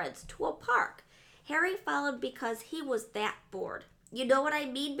his friends to a park. Harry followed because he was that bored. You know what I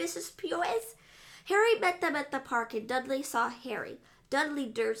mean, Mrs. Pewes? Harry met them at the park and Dudley saw Harry. Dudley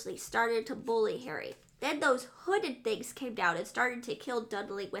Dursley started to bully Harry. Then those hooded things came down and started to kill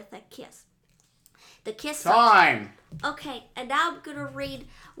Dudley with a kiss. The kiss... Time! Okay, and now I'm going to read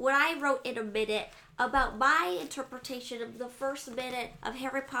what I wrote in a minute about my interpretation of the first minute of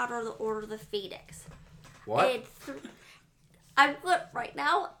Harry Potter and the Order of the Phoenix. What? I'm going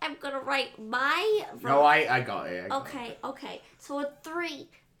to write my... No, I got it. Okay. So in 3,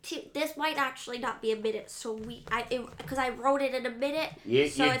 2, this might actually not be a minute, so because I wrote it in a minute. You're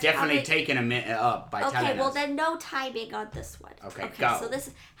so definitely taking a minute up by telling us. Okay, well then no timing on this one. Okay, go. So this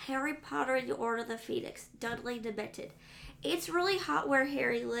is Harry Potter and the Order of the Phoenix, Dudley Demented. It's really hot where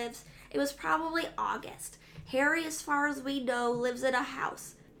Harry lives. It was probably August. Harry, as far as we know, lives in a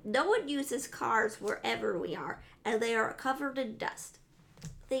house. No one uses cars wherever we are, and they are covered in dust.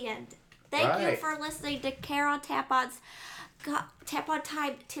 The end. Thank you for listening to Carol Tampon's Tampon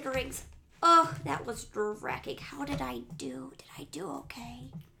Time Titterings. Oh, that was nerve-wracking. How did I do? Did I do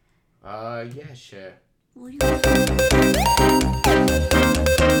okay? Yeah, sure. Will you...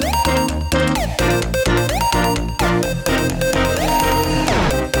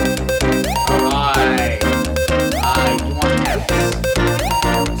 Alright. You want notes?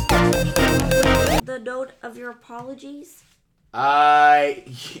 The note of your apologies? I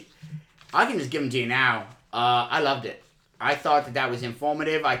can just give them to you now. I loved it. I thought that was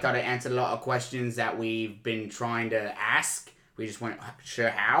informative. I thought it answered a lot of questions that we've been trying to ask. We just weren't sure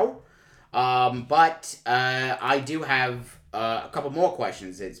how. But I do have a couple more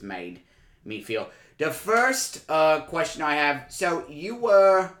questions it's made me feel. The first question I have, so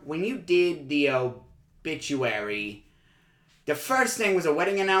when you did the obituary, the first thing was a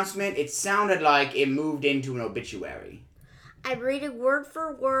wedding announcement. It sounded like it moved into an obituary. I'm reading word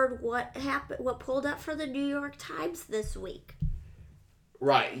for word what happened, what pulled up for the New York Times this week.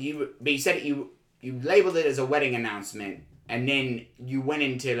 Right. But you said you labeled it as a wedding announcement, and then you went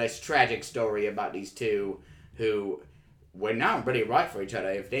into this tragic story about these two who were not really right for each other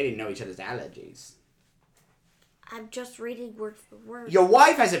if they didn't know each other's allergies. I'm just reading word for word. Your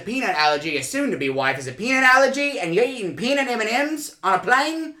wife has a peanut allergy, your soon-to-be wife has a peanut allergy, and you're eating peanut M&Ms on a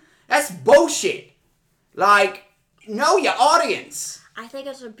plane? That's bullshit. Like... Know your audience. I think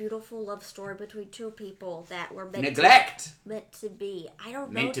it's a beautiful love story between 2 people that were meant to be. I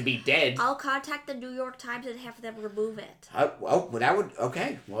don't know. Meant to be dead. I'll contact the New York Times and have them remove it. Well, that would...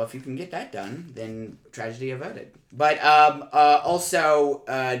 Okay. Well, if you can get that done, then tragedy averted. But also,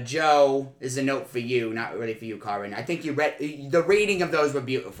 Joe, is a note for you, not really for you, Karin. I think you read... The reading of those were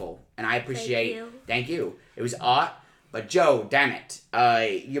beautiful, and I appreciate... Thank you. It was art, but Joe, damn it.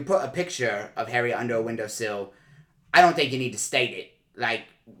 You put a picture of Harry under a windowsill. I don't think you need to state it. Like,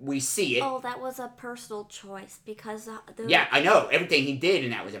 we see it. Oh, that was a personal choice because Yeah, I know. Everything he did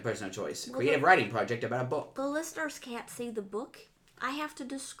in that was a personal choice. Creative writing project about a book. the listeners can't see the book. I have to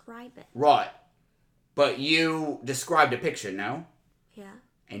describe it. Right. But you described a picture, no? Yeah.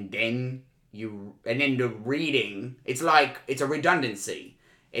 And then the reading, it's a redundancy.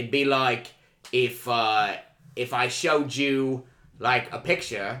 It'd be like if I showed you like a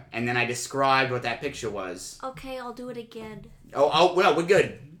picture and then I described what that picture was. Okay, I'll do it again. Oh, well, we're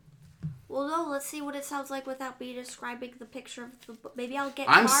good. Well, no, let's see what it sounds like without me describing the picture of the book. Maybe I'll get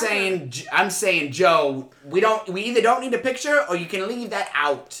I'm farther. saying, Joe, we either don't need a picture or you can leave that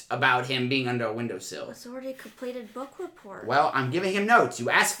out about him being under a windowsill. It's already a completed book report. Well, I'm giving him notes. You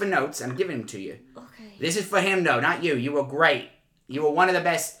asked for notes. I'm giving them to you. Okay. This is for him, though, not you. You were great. You were one of the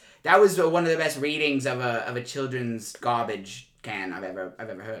best. That was one of the best readings of a children's garbage can I've ever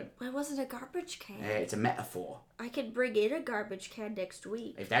heard. Why wasn't a garbage can? It's a metaphor. I could bring in a garbage can next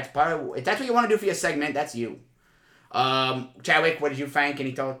week. If that's what you want to do for your segment, that's you. Chadwick, what did you think?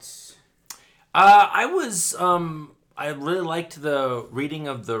 Any thoughts? I really liked the reading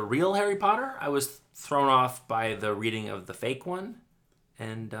of the real Harry Potter. I was thrown off by the reading of the fake one,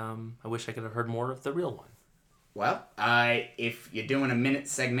 and I wish I could have heard more of the real one. Well, if you're doing a minute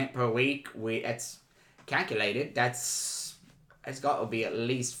segment per week, that's calculated. It's got to be at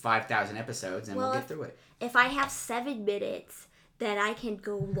least 5,000 episodes, and we'll get through it. If I have 7 minutes, then I can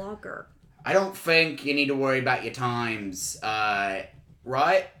go longer. I don't think you need to worry about your times,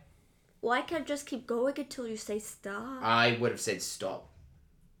 right? Well, I can just keep going until you say stop. I would have said stop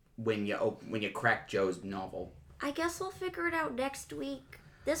when you crack Joe's novel. I guess we'll figure it out next week.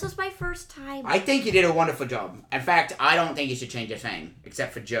 This was my first time. I think you did a wonderful job. In fact, I don't think you should change a thing,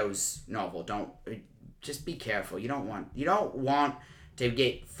 except for Joe's novel. Just be careful. You don't want to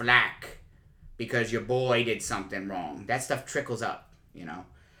get flack because your boy did something wrong. That stuff trickles up, you know.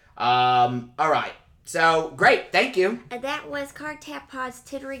 All right. So, great. Thank you. And that was Card Tap Pod's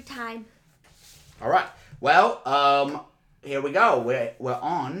Tittering Time. All right. Well, here we go. We're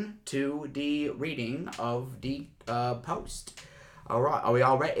on to the reading of the post. All right. Are we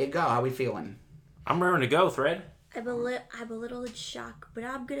all ready to go? How are we feeling? I'm raring to go, Thread. I'm a little in shock, but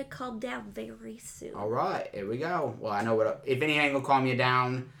I'm gonna calm down very soon. All right. Here we go. Well, I know if anything will calm you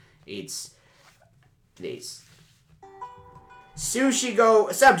down, it's this. Sushi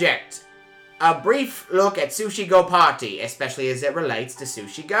Go subject. A brief look at Sushi Go Party, especially as it relates to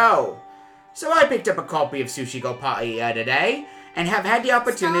Sushi Go. So I picked up a copy of Sushi Go Party today, and have had the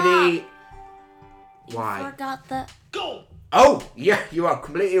opportunity... Stop. Why? You forgot the... Go! Oh, yeah, you are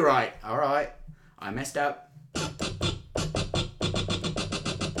completely right. All right. I messed up.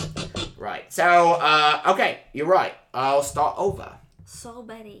 Right. So, okay, you're right. I'll start over. So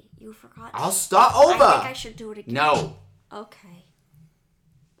many. You forgot. I'll start over. I think I should do it again. No. Okay.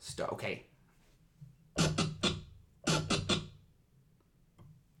 Okay.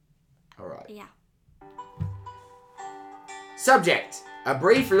 All right. Yeah. Subject. A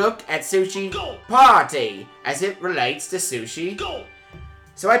brief look at Sushi Party as it relates to sushi.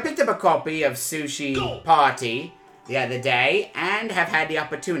 So I picked up a copy of Sushi Party the other day and have had the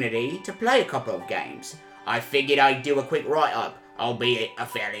opportunity to play a couple of games. I figured I'd do a quick write-up, albeit a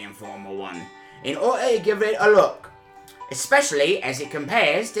fairly informal one, in order to give it a look, especially as it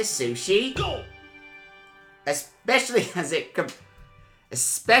compares to Sushi. Especially as it oops.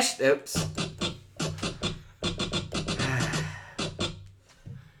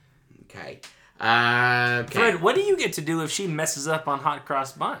 Okay. Fred, what do you get to do if she messes up on hot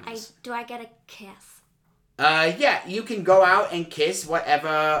cross buns? Do I get a kiss? Yeah, you can go out and kiss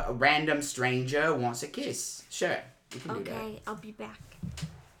whatever random stranger wants a kiss. Sure, you can do that. Okay, I'll be back.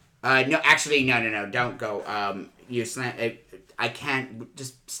 No, actually, no, don't go. I can't.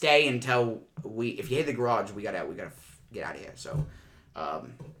 Just stay until if you hit the garage, we gotta get out of here. So,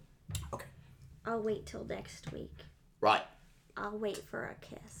 okay. I'll wait till next week. Right. I'll wait for a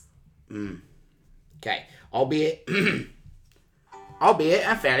kiss. Okay. Albeit a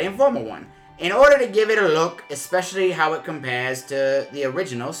fairly informal one. In order to give it a look, especially how it compares to the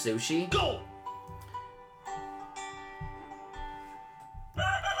original Sushi.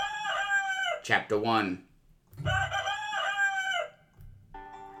 Chapter 1.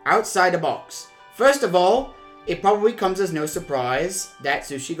 Outside the box. First of all, it probably comes as no surprise that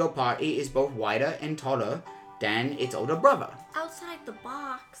Sushi Go Party is both wider and taller than its older brother. Outside the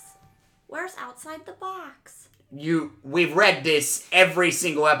box? Where's outside the box? We've read this every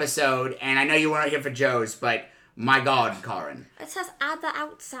single episode, and I know you weren't here for Joe's, but my God, Karin. It says on the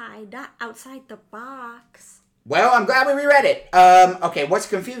outside, not outside the box. Well, I'm glad we reread it. Okay, what's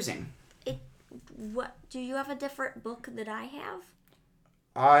confusing? What? Do you have a different book than I have?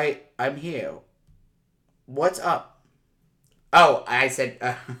 I'm here. What's up? Oh, I said,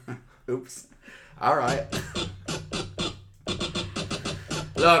 oops. All right.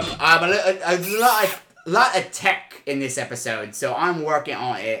 Look, I'm a lot of tech in this episode, so I'm working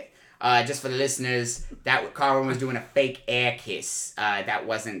on it. Just for the listeners, that Carmen was doing a fake air kiss. That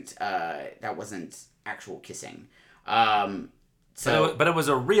wasn't actual kissing. But it was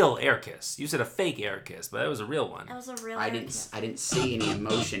a real air kiss. You said a fake air kiss, but that was a real one. That was a real I air didn't kiss. I didn't see any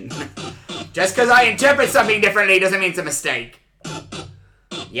emotion. Just because I interpret something differently doesn't mean it's a mistake.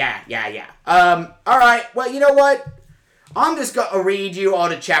 Yeah. All right. Well, you know what? I'm just gonna read you all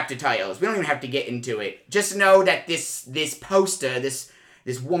the chapter titles. We don't even have to get into it. Just know that this poster, this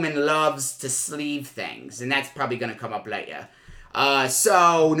woman loves to sleeve things, and that's probably gonna come up later.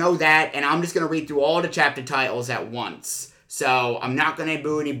 So know that, and I'm just gonna read through all the chapter titles at once. So I'm not gonna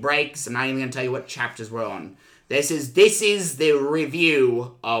do any breaks. I'm not even gonna tell you what chapters we're on. This is the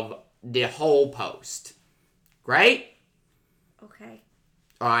review of the whole post. Great? Okay.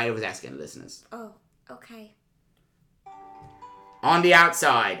 Oh, I was asking the listeners. Oh, okay. On the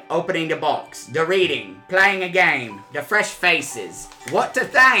outside, opening the box, the reading, playing a game, the fresh faces, what to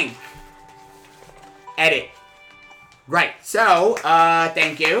thank. Edit. Right, so,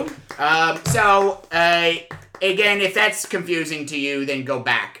 thank you. Again, if that's confusing to you, then go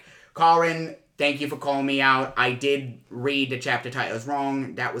back. Corin, thank you for calling me out. I did read the chapter titles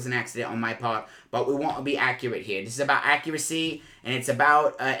wrong. That was an accident on my part. But we want to be accurate here. This is about accuracy, and it's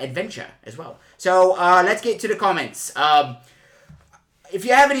about adventure as well. So, let's get to the comments. If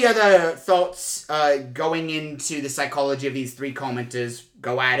you have any other thoughts going into the psychology of these three commenters,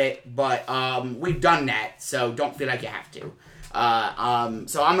 go at it. But we've done that, so don't feel like you have to.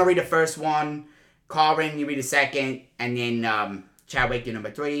 So I'm going to read the first one. Corin, you read the second. And then Chadwick, you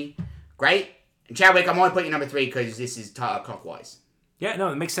number 3. Great. And Chadwick, I'm only putting you number 3 because this is clockwise. Yeah, no,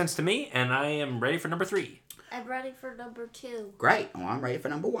 it makes sense to me, and I am ready for number 3. I'm ready for number 2. Great. Well, I'm ready for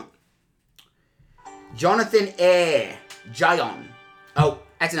number 1. Jonathan A. Jayon. Oh,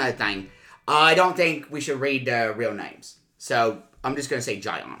 that's another thing. I don't think we should read the real names. So, I'm just going to say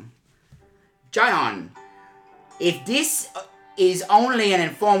Jayon. Jayon, if this is only an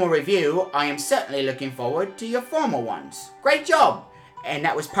informal review, I am certainly looking forward to your formal ones. Great job! And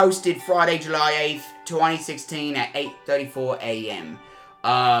that was posted Friday, July 8th, 2016 at 8:34 a.m.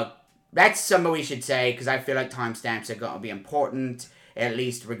 That's something we should say, because I feel like timestamps are going to be important, at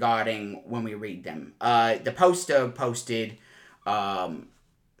least regarding when we read them. The poster posted... the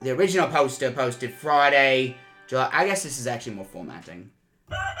original poster posted Friday, July... I guess this is actually more formatting.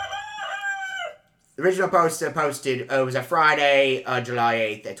 The original poster posted, it was a Friday,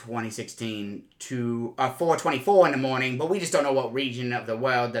 July 8th at 2016 to 4:24 in the morning, but we just don't know what region of the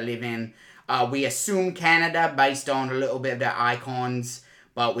world they live in. We assume Canada based on a little bit of their icons,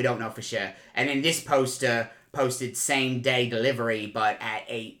 but we don't know for sure. And then this poster posted same day delivery, but at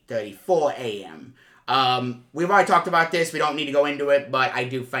 8:34 a.m. We've already talked about this. We don't need to go into it, but I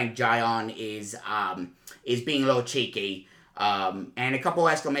do think Jayon is being a little cheeky. And a couple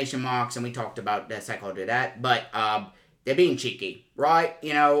exclamation marks, and we talked about the psychology of that, but they're being cheeky, right?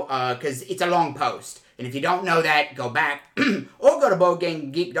 You know, because it's a long post. And if you don't know that, go back or go to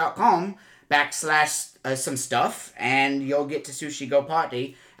BoardGameGeek.com / some stuff, and you'll get to Sushi Go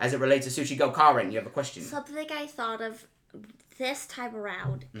Party as it relates to Sushi Go Karin. You have a question? Something I thought of this time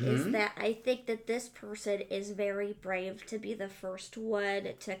around is that I think that this person is very brave to be the first one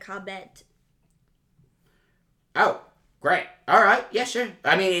to comment. Oh, great. All right. Yeah, sure.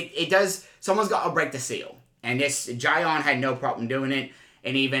 I mean, it does. Someone's got to break the seal. And this, Jayon had no problem doing it.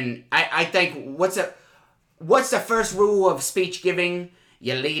 And even, I think, what's the first rule of speech giving?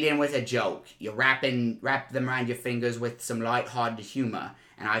 You lead in with a joke. You wrap them around your fingers with some lighthearted humor.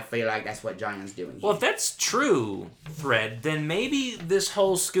 And I feel like that's what Jayon's doing here. Well, if that's true, Thread, then maybe this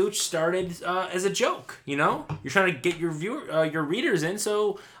whole scooch started as a joke, you know? You're trying to get your your readers in,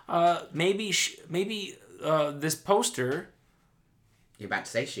 so maybe this poster... You're about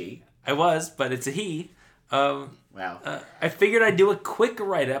to say she. I was, but it's a he. Well, I figured I'd do a quick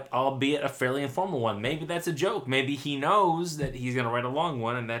write-up, albeit a fairly informal one. Maybe that's a joke. Maybe he knows that he's going to write a long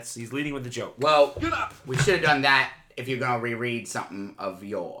one, and he's leading with a joke. Well, we should have done that if you're going to reread something of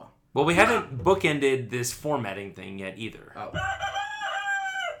your... Well, we haven't bookended this formatting thing yet either. Oh.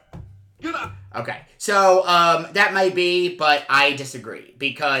 Okay, so that may be, but I disagree,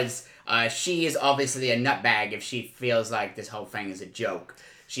 because she is obviously a nutbag if she feels like this whole thing is a joke.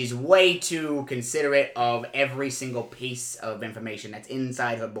 She's way too considerate of every single piece of information that's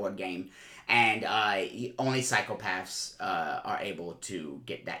inside her board game, and only psychopaths are able to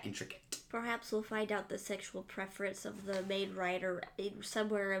get that intricate. Perhaps we'll find out the sexual preference of the main writer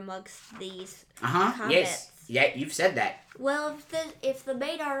somewhere amongst these comments. Yes. Yeah, you've said that. Well, if the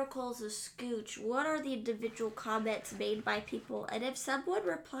main article is a scooch, what are the individual comments made by people? And if someone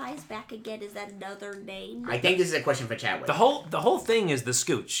replies back again, is that another name? I think this is a question for Chadwick. The whole thing is the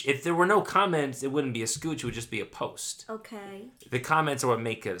scooch. If there were no comments, it wouldn't be a scooch. It would just be a post. Okay. The comments are what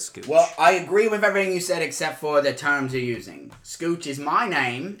make it a scooch. Well, I agree with everything you said except for the terms you're using. Scooch is my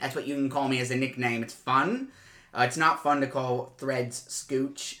name. That's what you can call me as a nickname. It's fun. It's not fun to call Threads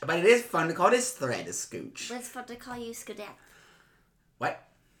Scooch, but it is fun to call this thread a Scooch. But it's fun to call you Skadath. What?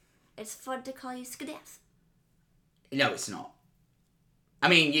 It's fun to call you Skadath. No, it's not. I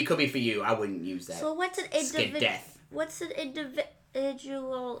mean, it could be for you. I wouldn't use that. So what's an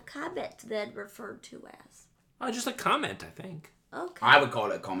individual comment then referred to as? Oh, just a comment, I think. Okay. I would call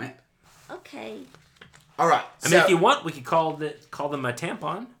it a comment. Okay. All right. I mean, if you want, we could call them a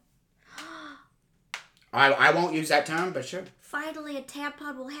tampon. I won't use that term, but sure. Finally, a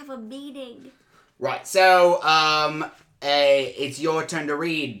tampon will have a meaning. Right. So, it's your turn to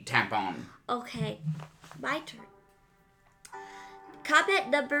read, tampon. Okay, my turn. Comment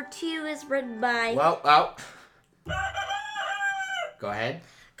number 2 is written by... Well. Go ahead.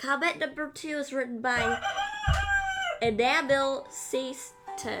 Comment number 2 is written by Enamel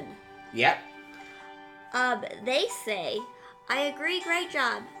Seaston. Yep. They say, I agree, great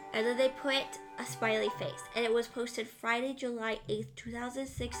job. And then they put a smiley face. And it was posted Friday, July 8th,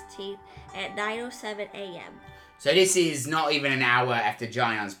 2016 at 9:07 a.m. So this is not even an hour after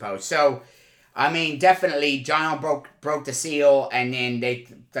Gion's post. So, I mean, definitely Gion broke the seal, and then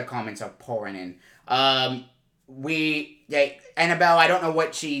the comments are pouring in. Annabelle, I don't know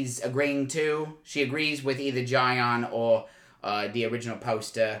what she's agreeing to. She agrees with either Gion or the original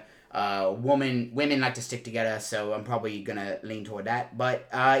poster. Women like to stick together, so I'm probably gonna lean toward that. But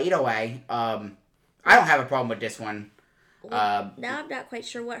either way, I don't have a problem with this one. Now I'm not quite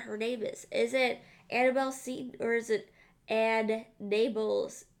sure what her name is. Is it Annabelle Seaton or is it Ann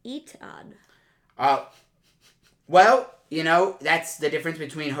Nables Eaton? Well, that's the difference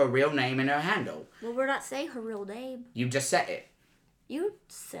between her real name and her handle. Well, we're not saying her real name. You just said it. You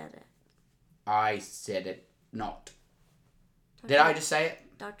said it. I said it not. Did I just say it?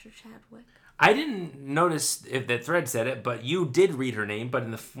 Dr. Chadwick. I didn't notice if that thread said it, but you did read her name, but in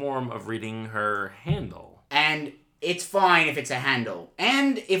the form of reading her handle. And it's fine if it's a handle.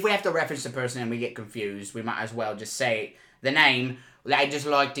 And if we have to reference the person and we get confused, we might as well just say the name. I just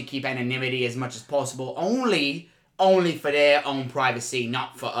like to keep anonymity as much as possible. Only for their own privacy,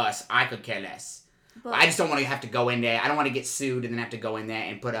 not for us. I could care less. But I just don't want to have to go in there. I don't want to get sued and then have to go in there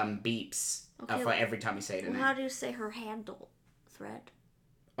and put beeps for every time we say the name. How do you say her handle thread?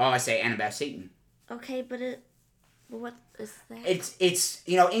 Oh, I say Annabelle Seaton. Okay, but what is that? It's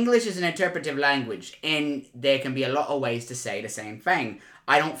English is an interpretive language, and there can be a lot of ways to say the same thing.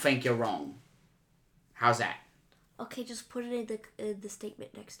 I don't think you're wrong. How's that? Okay, just put it in the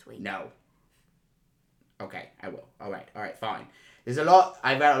statement next week. No. Okay, I will. All right, fine. There's a lot.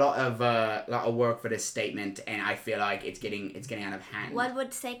 I've got a lot of work for this statement, and I feel like it's getting out of hand. One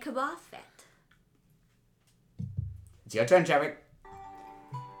would say, come off it. It's your turn, Chadwick.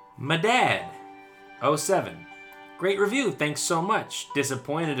 My dad, 07. Great review, thanks so much.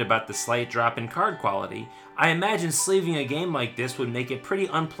 Disappointed about the slight drop in card quality. I imagine sleeving a game like this would make it pretty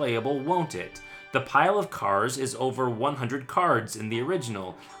unplayable, won't it? The pile of cards is over 100 cards in the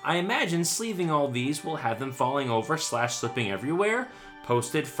original. I imagine sleeving all these will have them falling over / slipping everywhere.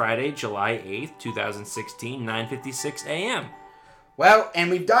 Posted Friday, July 8th, 2016, 9:56 a.m. Well, and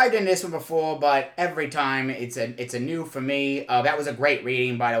we've dived into this one before, but every time it's a new for me. That was a great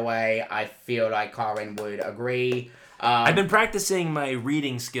reading, by the way. I feel like Karin would agree. I've been practicing my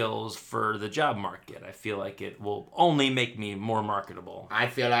reading skills for the job market. I feel like it will only make me more marketable. I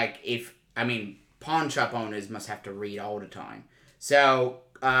feel like pawn shop owners must have to read all the time. So,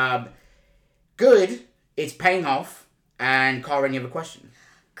 good. It's paying off. And Karin, you have a question.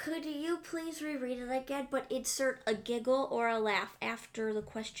 Could you please reread it again, but insert a giggle or a laugh after the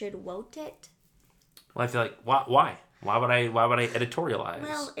question, won't it? Well, I feel like, why? Why would I editorialize?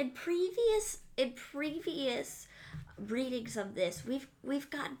 Well, in previous readings of this, we've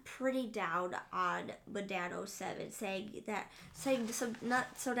gotten pretty down on Madano 7, saying some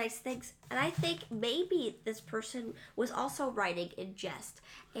not so nice things, and I think maybe this person was also writing in jest.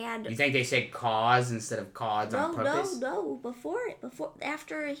 And you think they said cause instead of cards on purpose? No.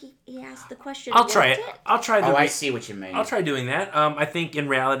 After he asked the question. I'll try it. I'll try. I see what you mean. I'll try doing that. I think in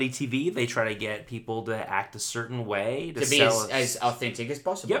reality TV they try to get people to act a certain way to be as authentic as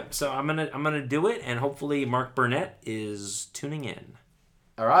possible. Yep. So I'm gonna do it, and hopefully Mark Burnett is tuning in.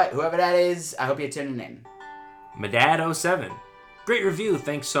 All right, whoever that is, I hope you're tuning in. Madad07. Great review,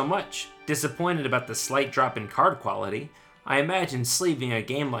 thanks so much. Disappointed about the slight drop in card quality. I imagine sleeving a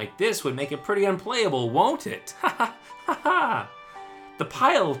game like this would make it pretty unplayable, won't it? Ha ha ha ha! The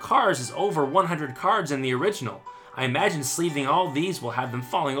pile of cards is over 100 cards in the original. I imagine sleeving all these will have them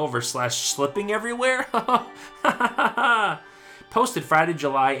falling over / slipping everywhere. Posted Friday,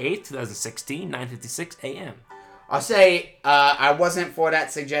 July 8th, 2016, 9:56 a.m. I'll say I wasn't for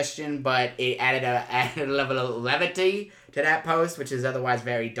that suggestion, but it added a level of levity to that post, which is otherwise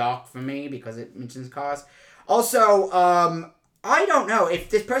very dark for me because it mentions cars. Also, I don't know if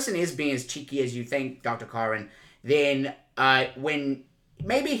this person is being as cheeky as you think, Dr. Karin. Then when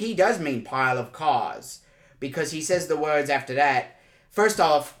maybe he does mean pile of cars, because he says the words after that. First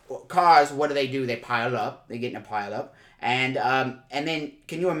off, cars, what do? They pile up. They get in a pile up. And then,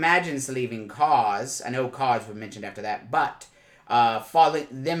 can you imagine sleeving cars? I know cars were mentioned after that, but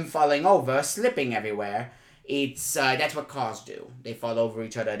falling over, slipping everywhere. It's that's what cars do. They fall over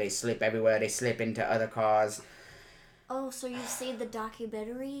each other. They slip everywhere. They slip into other cars. Oh, so you've seen the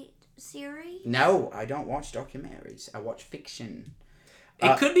documentary series? No, I don't watch documentaries. I watch fiction.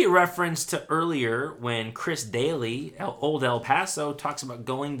 It could be a reference to earlier when Chris Daly, old El Paso, talks about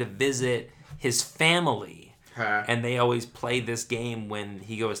going to visit his family. And they always play this game when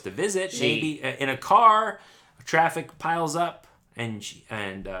he goes to visit. Maybe in a car, traffic piles up, and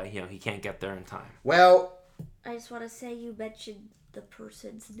he can't get there in time. Well, I just want to say you mentioned the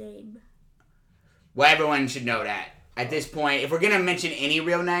person's name. Well, everyone should know that. At this point, if we're going to mention any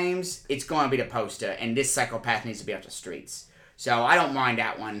real names, it's going to be the poster, and this psychopath needs to be off the streets. So I don't mind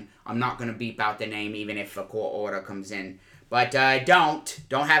that one. I'm not going to beep out the name even if a court order comes in. But don't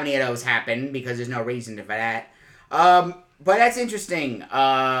have any of those happen because there's no reason for that. But that's interesting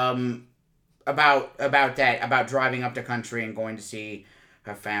about that, about driving up the country and going to see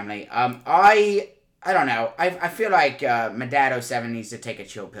her family. I don't know. I feel like Madad07 needs to take a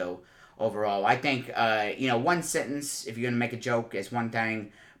chill pill overall. I think, one sentence, if you're going to make a joke, is one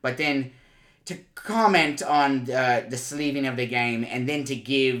thing. But then to comment on the sleeving of the game and then to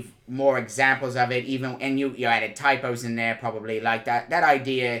give more examples of it, and you added typos in there probably, like that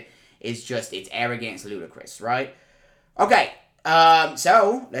idea is just, it's arrogant, it's ludicrous, right? Okay,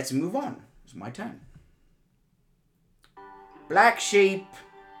 so let's move on. It's my turn. Black Sheep.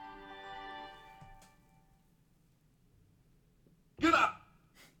 Get up!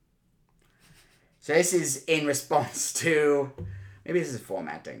 So this is in response to, maybe this is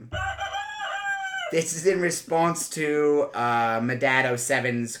formatting. This is in response to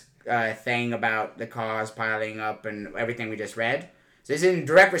Madad07's thing about the cars piling up and everything we just read. So this is in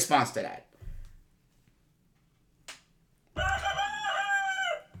direct response to that.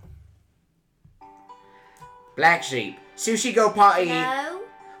 Black Sheep. Sushi Go Party. No.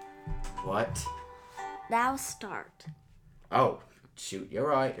 What? Now start. Oh, shoot. You're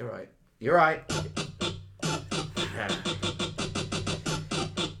right.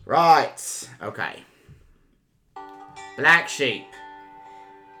 Right. Okay. Black Sheep.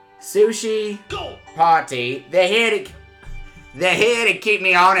 Sushi Go! Party. They're here to keep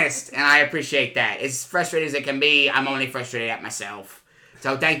me honest, and I appreciate that. As frustrated as it can be, I'm only frustrated at myself.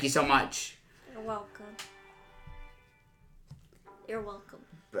 So thank you so much. You're welcome. You're welcome.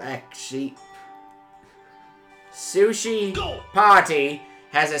 Black Sheep. Sushi Go! Party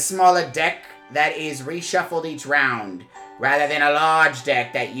has a smaller deck that is reshuffled each round, rather than a large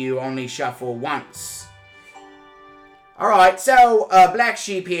deck that you only shuffle once. Alright, so Black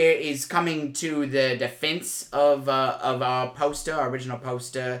Sheep here is coming to the defense of our poster, our original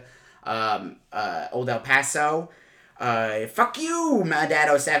poster, Old El Paso. Fuck you,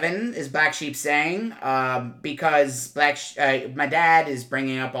 Madad07, is Black Sheep saying, because my dad is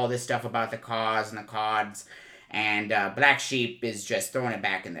bringing up all this stuff about the cars and the cards, and Black Sheep is just throwing it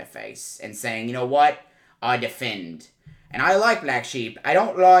back in their face and saying, you know what, I defend. And I like Black Sheep. I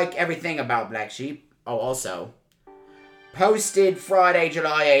don't like everything about Black Sheep. Oh, also, posted Friday,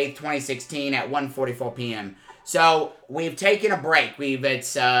 July 8th, 2016 at 1:44 p.m. So, we've taken a break.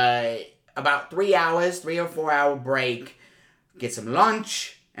 It's about 3 or 4 hour break. Get some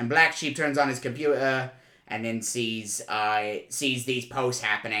lunch, and Black Sheep turns on his computer and then sees these posts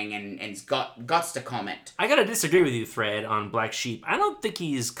happening and guts to comment. I gotta disagree with you, Fred, on Black Sheep. I don't think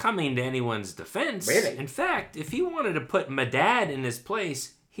he's coming to anyone's defense. Really? In fact, if he wanted to put Madad in his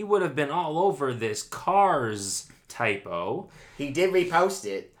place, he would have been all over this cars typo. He did repost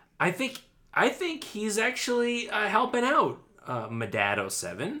it. I think he's actually helping out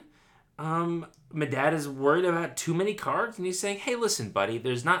Madad07. Madad is worried about too many cards, and he's saying, hey, listen, buddy,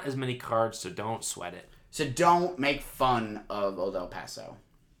 there's not as many cards, so don't sweat it. So don't make fun of Old El Paso.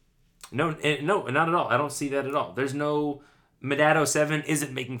 No, not at all. I don't see that at all. There's no... Medado 7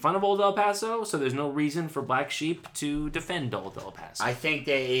 isn't making fun of Old El Paso, so there's no reason for Black Sheep to defend Old El Paso. I think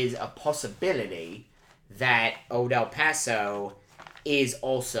there is a possibility that Old El Paso is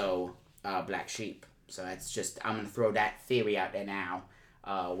also Black Sheep. So that's just, I'm going to throw that theory out there now.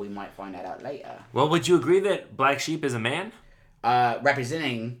 We might find that out later. Well, would you agree that Black Sheep is a man?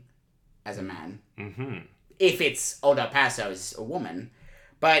 Representing as a man. Mm-hmm. If it's Old El Paso is a woman.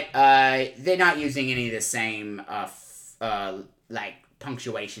 But they're not using any of the same like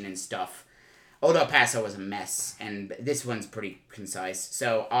punctuation and stuff. Old El Paso was a mess, and this one's pretty concise.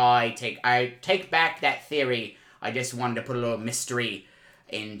 So I take back that theory. I just wanted to put a little mystery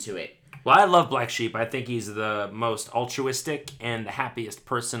into it. Well, I love Black Sheep. I think he's the most altruistic and the happiest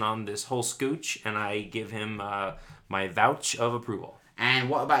person on this whole scooch, and I give him my vouch of approval. And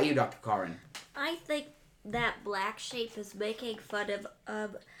what about you, Dr. Corin? I think that Black Sheep is making fun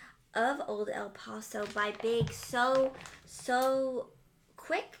of Old El Paso by being so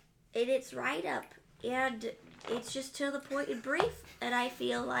quick in its write-up, and it's just to the point and brief, and I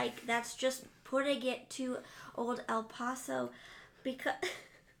feel like that's just putting it to Old El Paso because...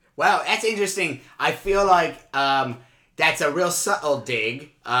 Well, that's interesting. I feel like that's a real subtle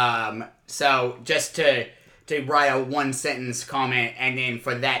dig. So just to write a one-sentence comment and then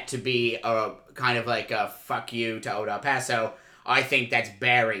for that to be a kind of like a fuck you to Old El Paso, I think that's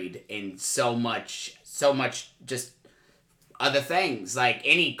buried in so much just other things. Like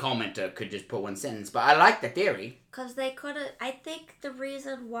any commenter could just put one sentence, but I like the theory. Because they couldn't... I think the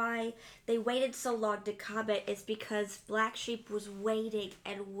reason why they waited so long to comment is because Black Sheep was waiting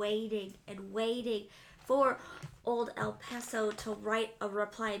and waiting and waiting for Old El Paso to write a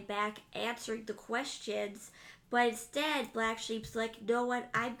reply back answering the questions. But instead, Black Sheep's like, no one,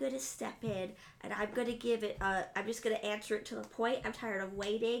 I'm going to step in and I'm going to give it... I'm just going to answer it to the point. I'm tired of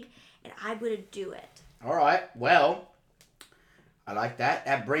waiting and I'm going to do it. All right, well, I like that.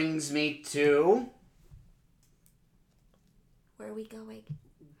 That brings me to... Where are we going?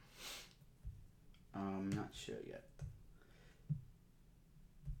 I'm not sure yet.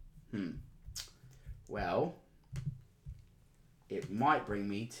 Well, it might bring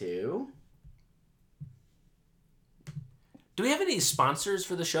me to... Do we have any sponsors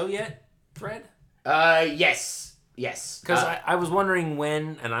for the show yet, Fred? Yes. Because I was wondering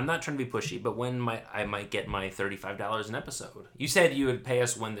when, and I'm not trying to be pushy, but when I might get my $35 an episode. You said you would pay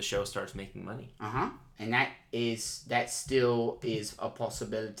us when the show starts making money. And that still is a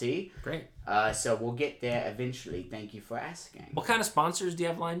possibility. Great. So we'll get there eventually. Thank you for asking. What kind of sponsors do you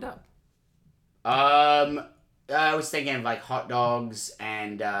have lined up? I was thinking of like hot dogs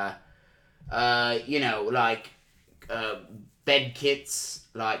and like bed kits,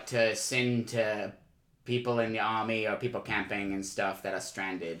 like to send to people in the army or people camping and stuff that are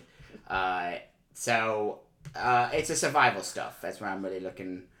stranded. So it's a survival stuff. That's what I'm really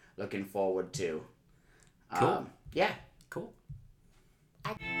looking forward to. Cool. Yeah. Cool.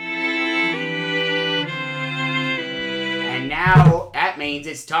 And now that means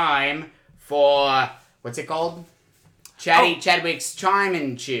it's time for what's it called? Chadwick's Chime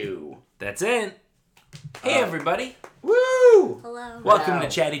and Chew. That's it. Hey everybody. Woo! Hello. Welcome Wow. to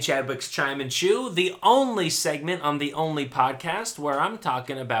Chatty Chadwick's Chime and Chew, the only segment on the only podcast where I'm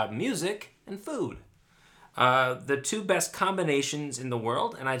talking about music and food. The two best combinations in the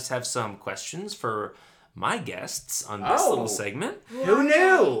world, and I just have some questions for my guests on this little segment. Who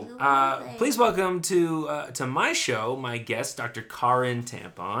knew? Please welcome to my show, my guest, Dr. Karin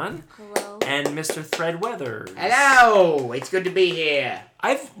Tampon. Hello. And Mr. Fred Weathers. Hello! It's good to be here.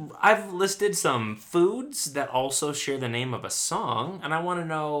 I've listed some foods that also share the name of a song, and I want to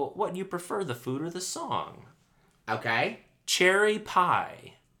know what you prefer, the food or the song. Okay. Cherry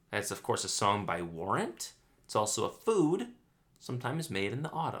Pie. That's, of course, a song by Warrant. It's also a food, sometimes made in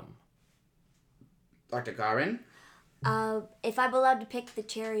the autumn. Dr. Karin? If I'm allowed to pick the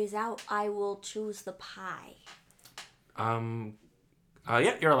cherries out, I will choose the pie.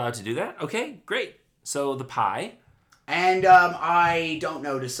 Yeah, you're allowed to do that. Okay, great. So the pie. And I don't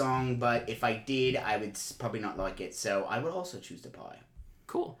know the song, but if I did, I would probably not like it. So I would also choose the pie.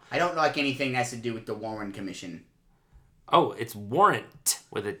 Cool. I don't like anything that has to do with the Warren Commission. Oh, it's Warrant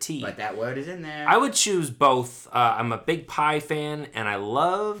with a T. But that word is in there. I would choose both. I'm a big pie fan, and I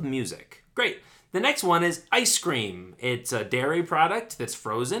love music. Great. The next one is ice cream. It's a dairy product that's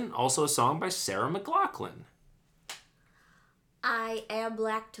frozen. Also a song by Sarah McLachlan. I am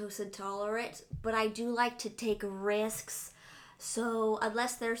lactose intolerant, but I do like to take risks. So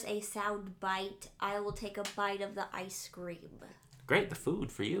unless there's a sound bite, I will take a bite of the ice cream. Great, the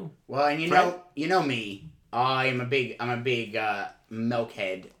food for you. Well, and you know me. I'm a big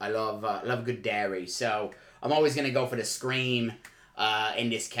milkhead. I love good dairy, so I'm always gonna go for the Scream. In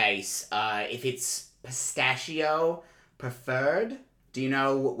this case, if it's pistachio preferred, do you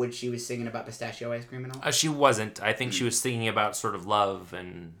know what she was singing about pistachio ice cream and all? She wasn't. I think she was thinking about sort of love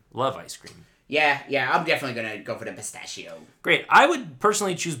and love ice cream. Yeah, I'm definitely gonna go for the pistachio. Great. I would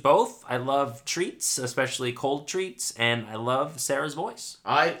personally choose both. I love treats, especially cold treats, and I love Sarah's voice.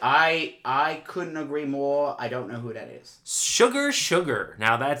 I couldn't agree more. I don't know who that is. Sugar.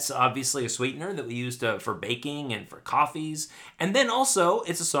 Now that's obviously a sweetener that we use for baking and for coffees. And then also,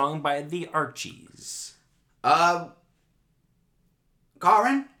 it's a song by the Archies. Karen?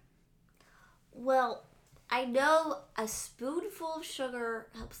 Well, I know a spoonful of sugar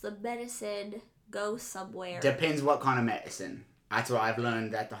helps the medicine go somewhere. Depends what kind of medicine. That's what I've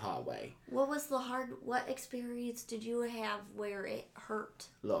learned that the hard way. What experience did you have where it hurt?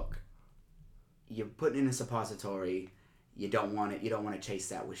 Look, you're putting in a suppository. You don't want to chase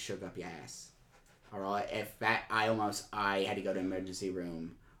that with sugar up your ass. All right. I had to go to the emergency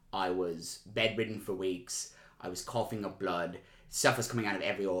room. I was bedridden for weeks. I was coughing up blood. Stuff was coming out of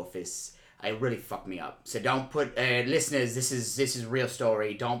every orifice. It really fucked me up. So don't put listeners. This is real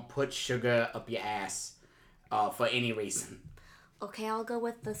story. Don't put sugar up your ass, for any reason. Okay, I'll go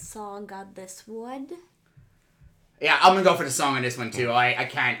with the song on this one. Yeah, I'm gonna go for the song on this one too. I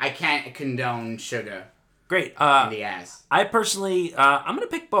can't condone sugar. Great. In the ass. I personally, I'm gonna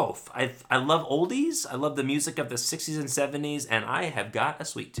pick both. I love oldies. I love the music of the 60s and 70s, and I have got a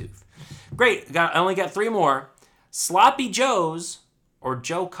sweet tooth. Great. I only got 3 more. Sloppy Joe's or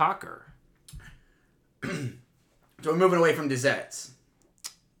Joe Cocker. So we're moving away from desserts.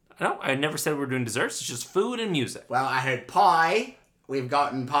 No, I never said we're doing desserts. It's just food and music. Well, I heard pie. We've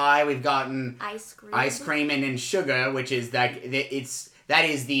gotten pie. We've gotten ice cream, and then sugar, which is that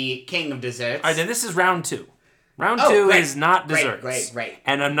is the king of desserts. All right, then this is round 2. Round 2 great. is not desserts. Great.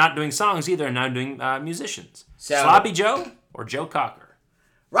 And I'm not doing songs either. I'm now doing musicians. So, Sloppy Joe or Joe Cocker.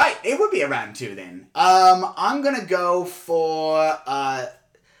 Right, it would be a round 2 then. I'm gonna go for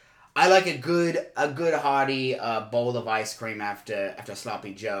I like a good hearty bowl of ice cream after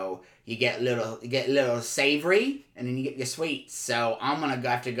Sloppy Joe. You get a little savory, and then you get your sweets. So I'm gonna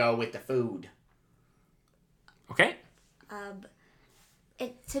have to go with the food. Okay.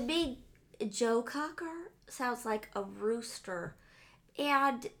 To me, Joe Cocker sounds like a rooster,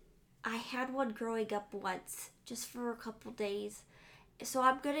 and I had one growing up once, just for a couple days. So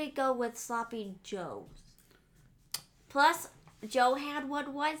I'm gonna go with Sloppy Joe's. Plus, Joe had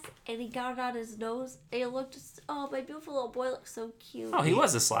one once, and he got it on his nose, and it looked my beautiful little boy looks so cute. Oh, he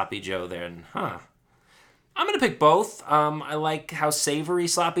was a Sloppy Joe then, huh? I'm gonna pick both. I like how savory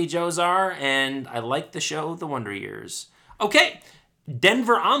Sloppy Joes are, and I like the show The Wonder Years. Okay,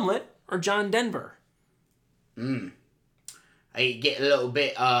 Denver omelet or John Denver? I get a little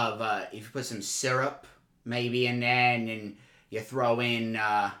bit of if you put some syrup maybe in there, and then you throw in.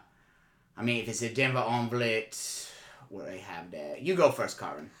 If it's a Denver omelet. What do I have there? You go first,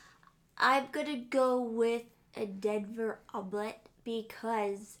 Karen. I'm gonna go with a Denver omelet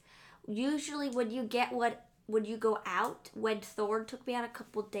because usually when you go out, when Thorne took me on a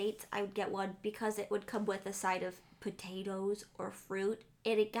couple dates, I would get one because it would come with a side of potatoes or fruit,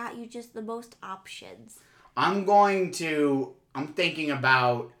 and it got you just the most options. I'm thinking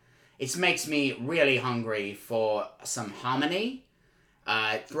about. It makes me really hungry for some hominy.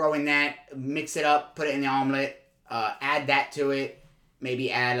 Throw in that, mix it up, put it in the omelet. Add that to it.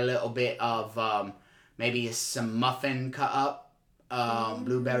 Maybe add a little bit of maybe some muffin cut up,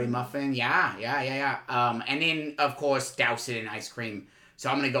 blueberry muffin. Yeah. And then of course douse it in ice cream. So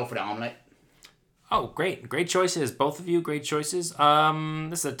I'm gonna go for the omelet. Oh, great choices, both of you. Great choices.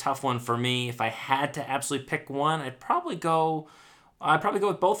 This is a tough one for me. If I had to absolutely pick one, I'd probably go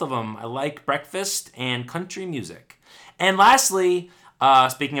with both of them. I like breakfast and country music. And lastly,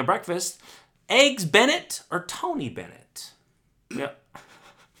 speaking of breakfast. Eggs Bennet or Tony Bennett? Yep.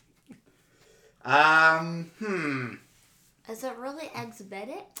 Is it really Eggs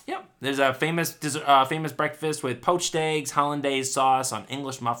Bennet? Yep. There's a famous breakfast with poached eggs, hollandaise sauce on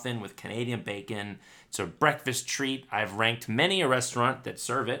English muffin with Canadian bacon. It's a breakfast treat. I've ranked many a restaurant that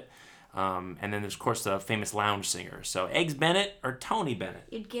serve it. And then there's, of course, the famous lounge singer. So Eggs Bennet or Tony Bennett?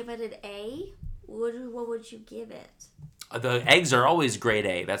 You'd give it an A? What would you give it? The eggs are always grade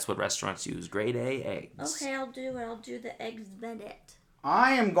A. That's what restaurants use. Grade A eggs. Okay, I'll do it. I'll do the Eggs Bennet.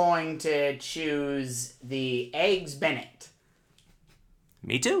 I am going to choose the Eggs Bennet.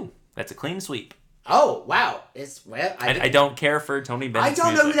 Me too. That's a clean sweep. Oh, wow. I don't care for Tony Bennett's I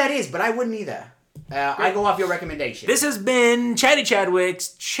don't know who music. that is, but I wouldn't either. I go off your recommendation. This has been Chatty Chadwick's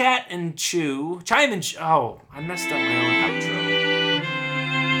Chat and Chew. Chime and Oh, I messed up my own outro.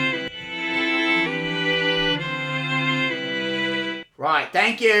 Right,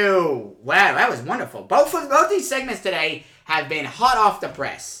 thank you. Wow, that was wonderful. Both these segments today have been hot off the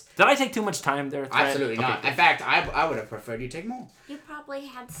press. Did I take too much time there? Thread? Absolutely not. Okay. In fact, I would have preferred you take more. You probably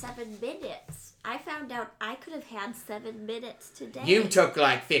had 7 minutes. I found out I could have had 7 minutes today. You took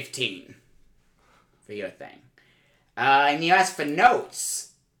like 15 for your thing. And you asked for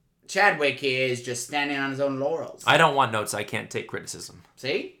notes. Chadwick is just standing on his own laurels. I don't want notes. I can't take criticism.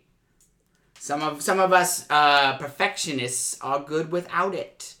 See? Some of us perfectionists are good without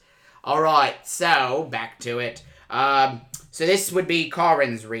it. All right, so back to it. So this would be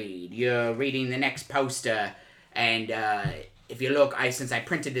Corin's read. You're reading the next poster, and if you look, since I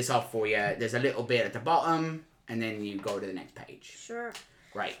printed this off for you, there's a little bit at the bottom, and then you go to the next page. Sure.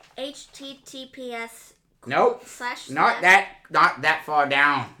 Right. HTTPS. Nope. Not that far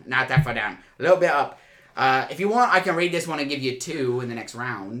down. Not that far down. A little bit up. If you want, I can read this one and give you 2 in the next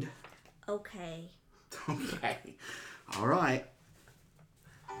round. Okay. Okay. All right.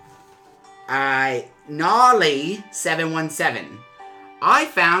 Gnarly717. I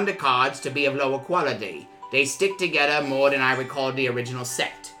found the cards to be of lower quality. They stick together more than I recall the original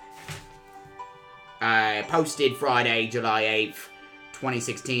set. Posted Friday, July 8th,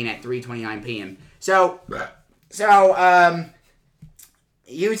 2016 at 3:29 p.m. So,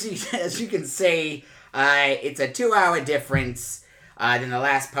 as you can see, it's a 2-hour difference than the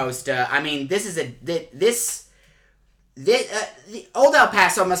last poster. I mean, the old El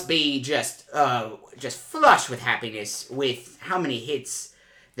Paso must be just flush with happiness with how many hits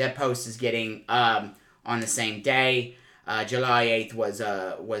their post is getting on the same day. July 8th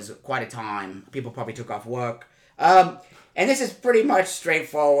was quite a time. People probably took off work. And this is pretty much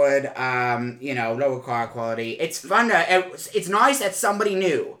straightforward, lower car quality. It's fun it's nice that somebody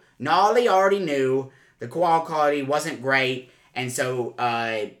knew. Gnarly already knew the quality wasn't great, and so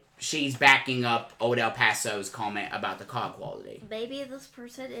she's backing up Old El Paso's comment about the car quality. Maybe this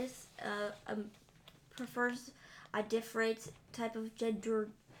person is prefers a different type of gender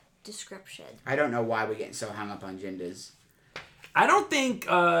description. I don't know why we're getting so hung up on genders. I don't think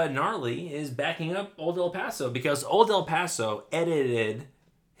Gnarly is backing up Old El Paso, because Old El Paso edited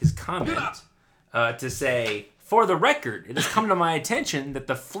his comment to say, "For the record, it has come to my attention that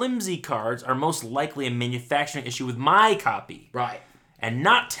the flimsy cards are most likely a manufacturing issue with my copy." Right. And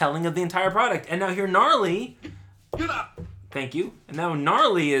not telling of the entire product. And now here Gnarly... Thank you. And now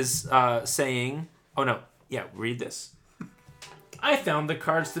Gnarly is saying... Oh, no. Yeah, read this. I found the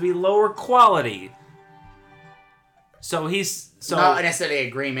cards to be lower quality. So he's... Not necessarily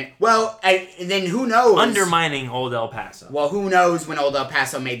agreement. Well, and then who knows? Undermining Old El Paso. Well, who knows when Old El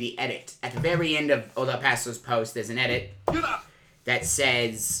Paso made the edit. At the very end of Old El Paso's post, there's an edit that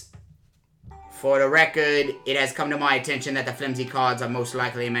says... For the record, it has come to my attention that the flimsy cards are most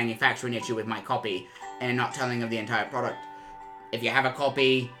likely a manufacturing issue with my copy, and not telling of the entire product. If you have a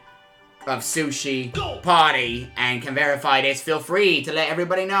copy of Sushi Party and can verify this, feel free to let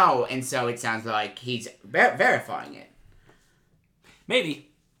everybody know. And so it sounds like he's verifying it. Maybe.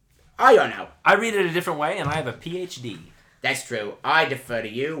 I don't know. I read it a different way, and I have a PhD. That's true. I defer to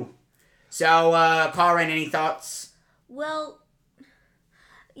you. So, Corin, any thoughts? Well...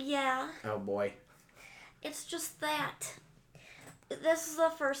 Yeah. Oh boy. It's just that this is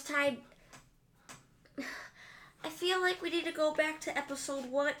the first time I feel like we need to go back to episode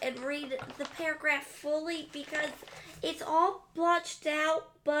 1 and read the paragraph fully, because it's all blotched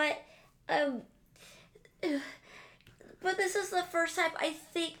out, but this is the first time I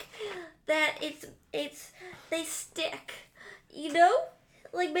think that it's they stick. You know?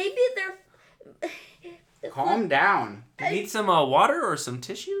 Like maybe they're Calm down. Do you need some water or some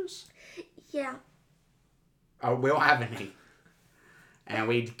tissues? Yeah. Oh, we don't have any. And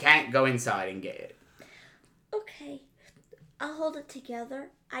we can't go inside and get it. Okay. I'll hold it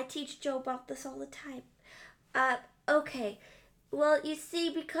together. I teach Joe about this all the time. Okay. Well, you see,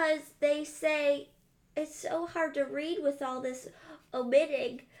 because they say it's so hard to read with all this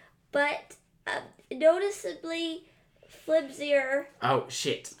omitting, but noticeably flimsier. Oh,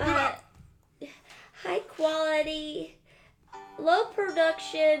 shit. High quality, low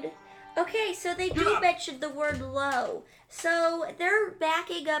production. Okay, so they do mention the word low. So they're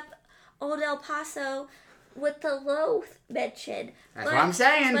backing up Old El Paso with the low mention. That's what I'm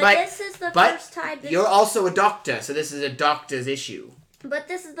saying, but this is the first time. You're also a doctor, so this is a doctor's issue. But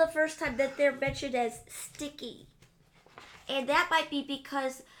this is the first time that they're mentioned as sticky. And that might be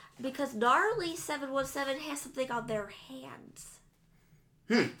because Gnarly 717 has something on their hands.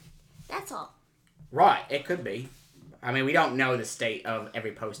 That's all. Right, it could be. I mean, we don't know the state of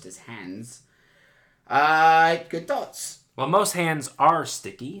every poster's hands. Good thoughts. Well, most hands are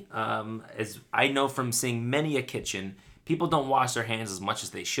sticky. As I know from seeing many a kitchen, people don't wash their hands as much as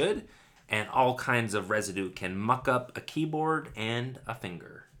they should, and all kinds of residue can muck up a keyboard and a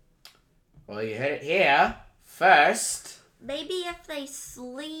finger. Well, you heard it here first. Maybe if they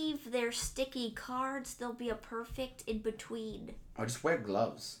sleeve their sticky cards, there'll be a perfect in between. Or just wear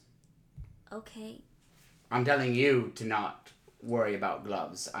gloves. Okay. I'm telling you to not worry about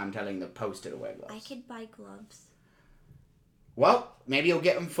gloves. I'm telling the poster to wear gloves. I could buy gloves. Well, maybe you'll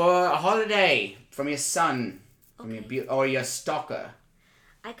get them for a holiday from your son, from Okay. or your stalker.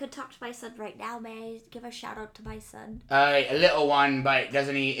 I could talk to my son right now. May I give a shout out to my son? A little one, but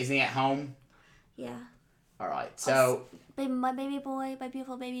isn't he at home? Yeah. All right. So, My baby boy, my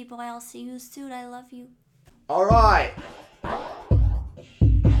beautiful baby boy, I'll see you soon. I love you. all right.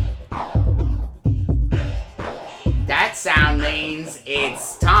 That sound means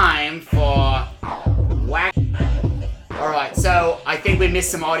it's time for whack. All right. So I think we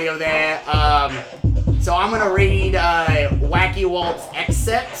missed some audio there. So I'm gonna read Wacky Walt's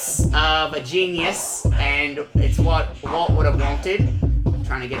excerpts of a genius, and it's what Walt would have wanted. I'm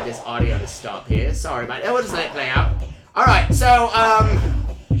trying to get this audio to stop here. Sorry about it. We'll just let it play out. All right. So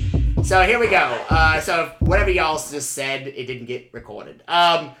here we go. So whatever y'all just said, it didn't get recorded.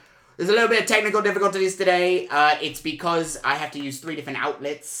 There's a little bit of technical difficulties today. It's because I have to use 3 different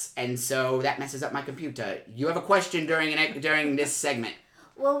outlets, and so that messes up my computer. You have a question during this segment.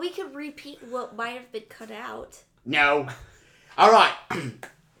 Well, we could repeat what might have been cut out. No. All right.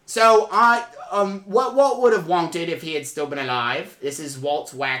 So what Walt would have wanted if he had still been alive. This is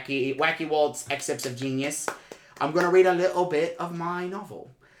Walt's Wacky Walt's Excerpts of Genius. I'm gonna read a little bit of my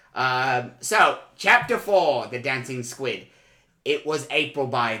novel. So chapter 4, The Dancing Squid. It was April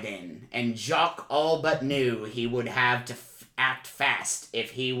by then, and Jacques all but knew he would have to act fast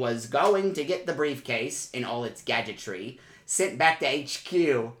if he was going to get the briefcase in all its gadgetry sent back to HQ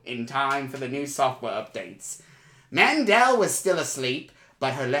in time for the new software updates. Mandel was still asleep,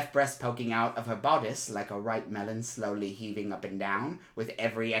 but her left breast poking out of her bodice like a ripe melon slowly heaving up and down with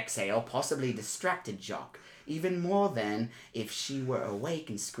every exhale possibly distracted Jacques, even more than if she were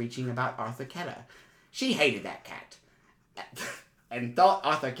awake and screeching about Arthur Keller. She hated that cat. And thought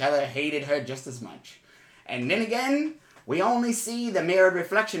Arthur Keller hated her just as much. And then again, we only see the mirrored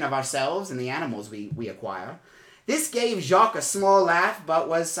reflection of ourselves in the animals we acquire. This gave Jacques a small laugh, but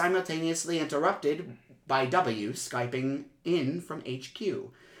was simultaneously interrupted by W Skyping in from HQ.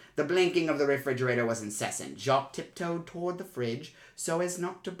 The blinking of the refrigerator was incessant. Jacques tiptoed toward the fridge so as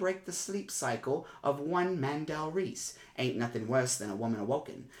not to break the sleep cycle of one Mandel Reese. Ain't nothing worse than a woman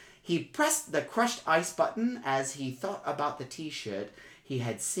awoken. He pressed the crushed ice button as he thought about the T-shirt he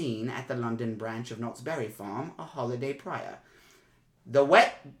had seen at the London branch of Knott's Berry Farm a holiday prior. The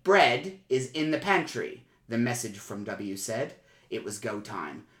wet bread is in the pantry, the message from W said. It was go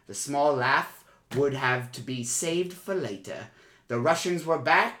time. The small laugh would have to be saved for later. The Russians were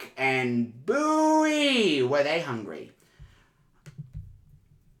back, and booey, were they hungry.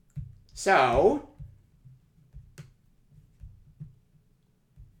 So,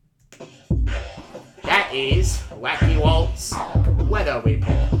 that is Wacky Walt's weather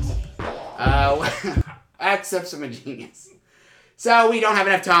report. Excerpts from a genius. So we don't have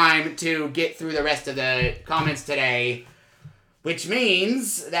enough time to get through the rest of the comments today, which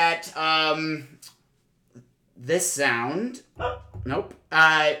means that this sound. Nope.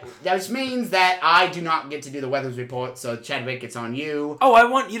 Which means that I do not get to do the weather's report. So Chadwick, it's on you. Oh, I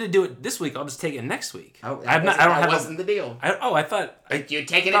want you to do it this week. I'll just take it next week. Oh, that wasn't the deal. I thought You're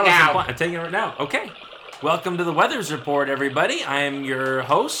taking it thought now. I'm taking it right now. Okay. Welcome to the Weather's Report, everybody. I am your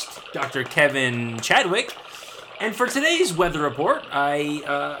host, Dr. Kevin Chadwick. And for today's weather report,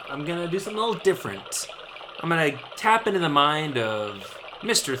 I'm going to do something a little different. I'm going to tap into the mind of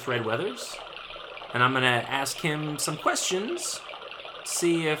Mr. Threadweathers, and I'm going to ask him some questions to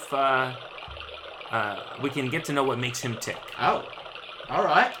see if we can get to know what makes him tick. Oh, all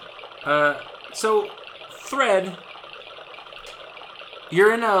right. So, Thread,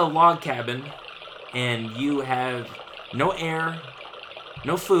 you're in a log cabin, and you have no air,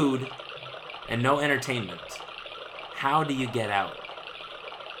 no food, and no entertainment. How do you get out?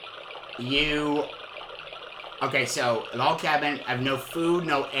 Okay, so log cabin, I have no food,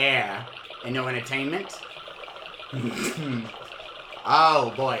 no air, and no entertainment.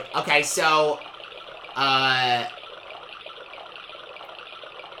 Oh boy. Okay, so I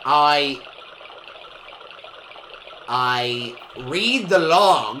read the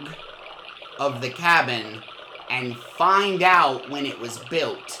log of the cabin and find out when it was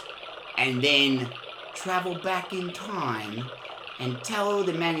built, and then travel back in time and tell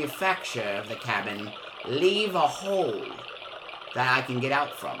the manufacturer of the cabin, leave a hole that I can get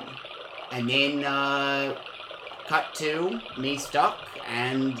out from. And then, cut to me stuck,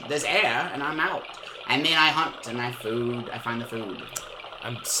 and there's air, and I'm out. And then I hunt, and I find the food.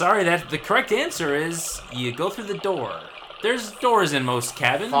 I'm sorry, that the correct answer is you go through the door. There's doors in most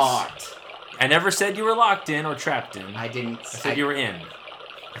cabins. Fart. I never said you were locked in or trapped in. I didn't. I said you were in.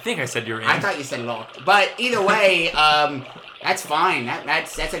 I think I said you were in. I thought you said locked. But either way, that's fine.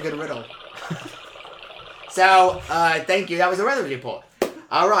 That's a good riddle. So, thank you. That was a weather report.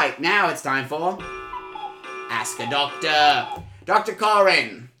 All right, now it's time for Ask a Doctor. Dr.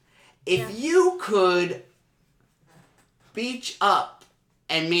 Corin, if you could beach up,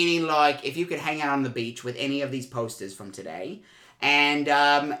 and meaning like if you could hang out on the beach with any of these posters from today, and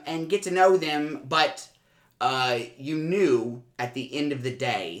get to know them, but you knew at the end of the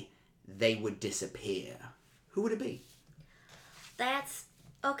day they would disappear, who would it be? That's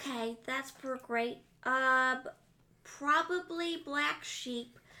okay. That's great. Probably Black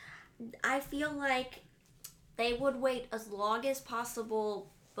Sheep. I feel like they would wait as long as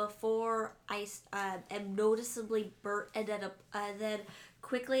possible before I am noticeably burnt, and then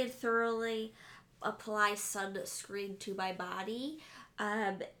quickly and thoroughly apply sunscreen to my body,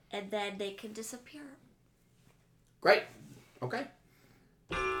 and then they can disappear. Great. Okay.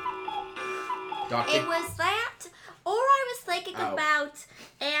 Doctor. It was that, or I was thinking Oh. about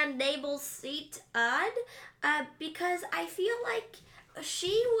Anne Nabel's seat on, because I feel like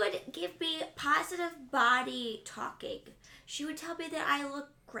she would give me positive body talking. She would tell me that I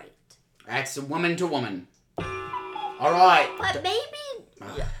look great. That's woman to woman. All right. But maybe,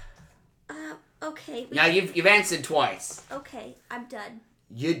 okay. Now you've answered twice. Okay, I'm done.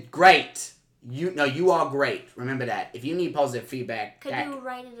 You're great. You are great. Remember that. If you need positive feedback, Could you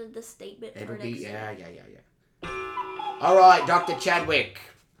write it in the statement for it'll be next time? yeah. All right, Dr. Chadwick.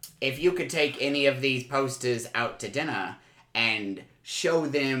 If you could take any of these posters out to dinner and show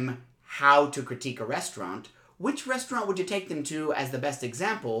them how to critique a restaurant, which restaurant would you take them to as the best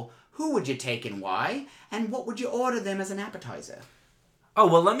example? Who would you take and why? And what would you order them as an appetizer? Oh,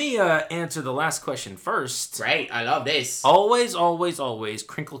 well, let me answer the last question first. Great, I love this. Always, always, always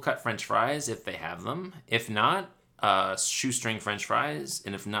crinkle-cut French fries if they have them. If not, shoestring French fries.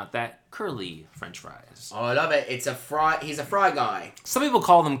 And if not that, curly French fries. Oh, I love it. He's a fry guy. Some people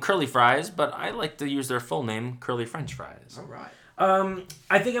call them curly fries, but I like to use their full name, curly French fries. All right.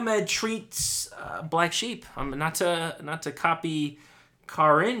 I think I'm gonna treat Black Sheep. Not to copy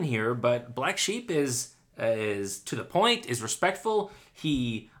Karin here, but Black Sheep is to the point, is respectful.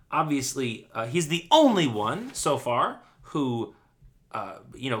 He obviously he's the only one so far who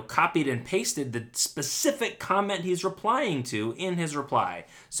copied and pasted the specific comment he's replying to in his reply.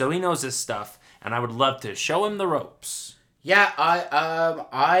 So he knows his stuff, and I would love to show him the ropes. Yeah,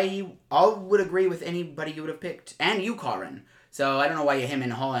 I would agree with anybody you would have picked, and you, Karin. So I don't know why you're him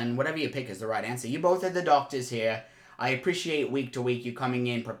and hawing. Whatever you pick is the right answer. You both are the doctors here. I appreciate week to week you coming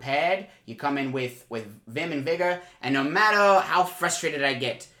in prepared. You come in with vim and vigor, and no matter how frustrated I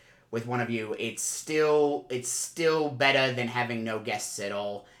get with one of you, it's still better than having no guests at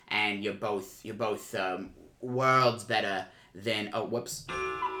all. And you're both worlds better than whoops.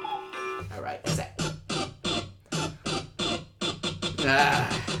 All right, what's that?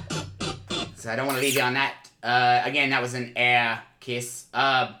 So I don't want to leave you on that. Again, that was an air kiss.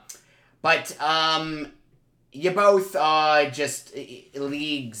 But you both are just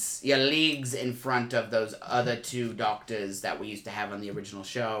leagues in front of those other two doctors that we used to have on the original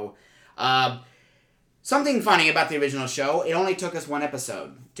show. Something funny about the original show, it only took us one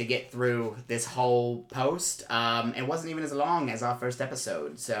episode to get through this whole post. It wasn't even as long as our first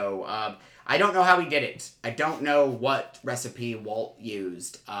episode. So I don't know how he did it. I don't know what recipe Walt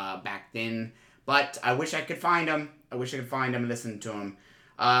used back then. But I wish I could find him. And listen to him.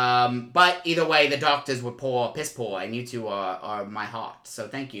 But either way, the doctors were piss poor, and you two are my heart. So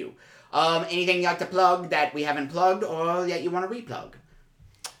thank you. Anything you'd like to plug that we haven't plugged or that you want to replug?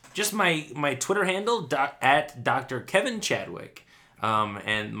 Just my Twitter handle, at Dr. Kevin Chadwick.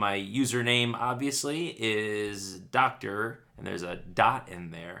 And my username, obviously, is Dr., and there's a dot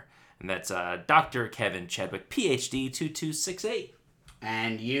in there. And that's Dr. Kevin Chadwick, PhD 2268.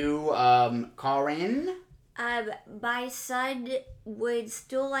 And you, Karin? My son would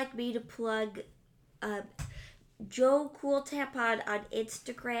still like me to plug Joe Cool Tampon on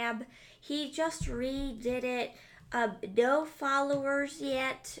Instagram. He just redid it. No followers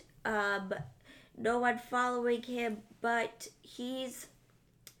yet. No one following him, but he's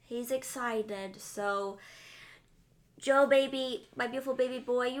excited. So Joe, baby, my beautiful baby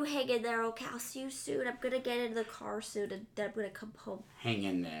boy, you hang in there, okay? I'll see you soon. I'm gonna get in the car soon, and then I'm gonna come home. Hang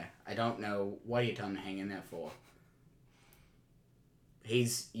in there. I don't know what you're telling him to hang in there for. You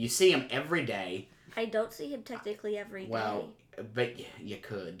see him every day. I don't see him technically every day. Well, but you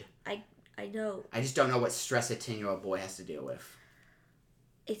could. I know. I just don't know what stress a 10-year-old boy has to deal with.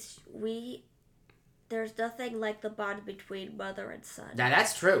 There's nothing like the bond between mother and son. Now,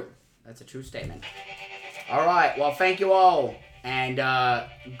 that's true. That's a true statement. All right. Well, thank you all. And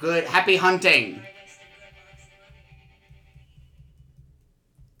happy hunting.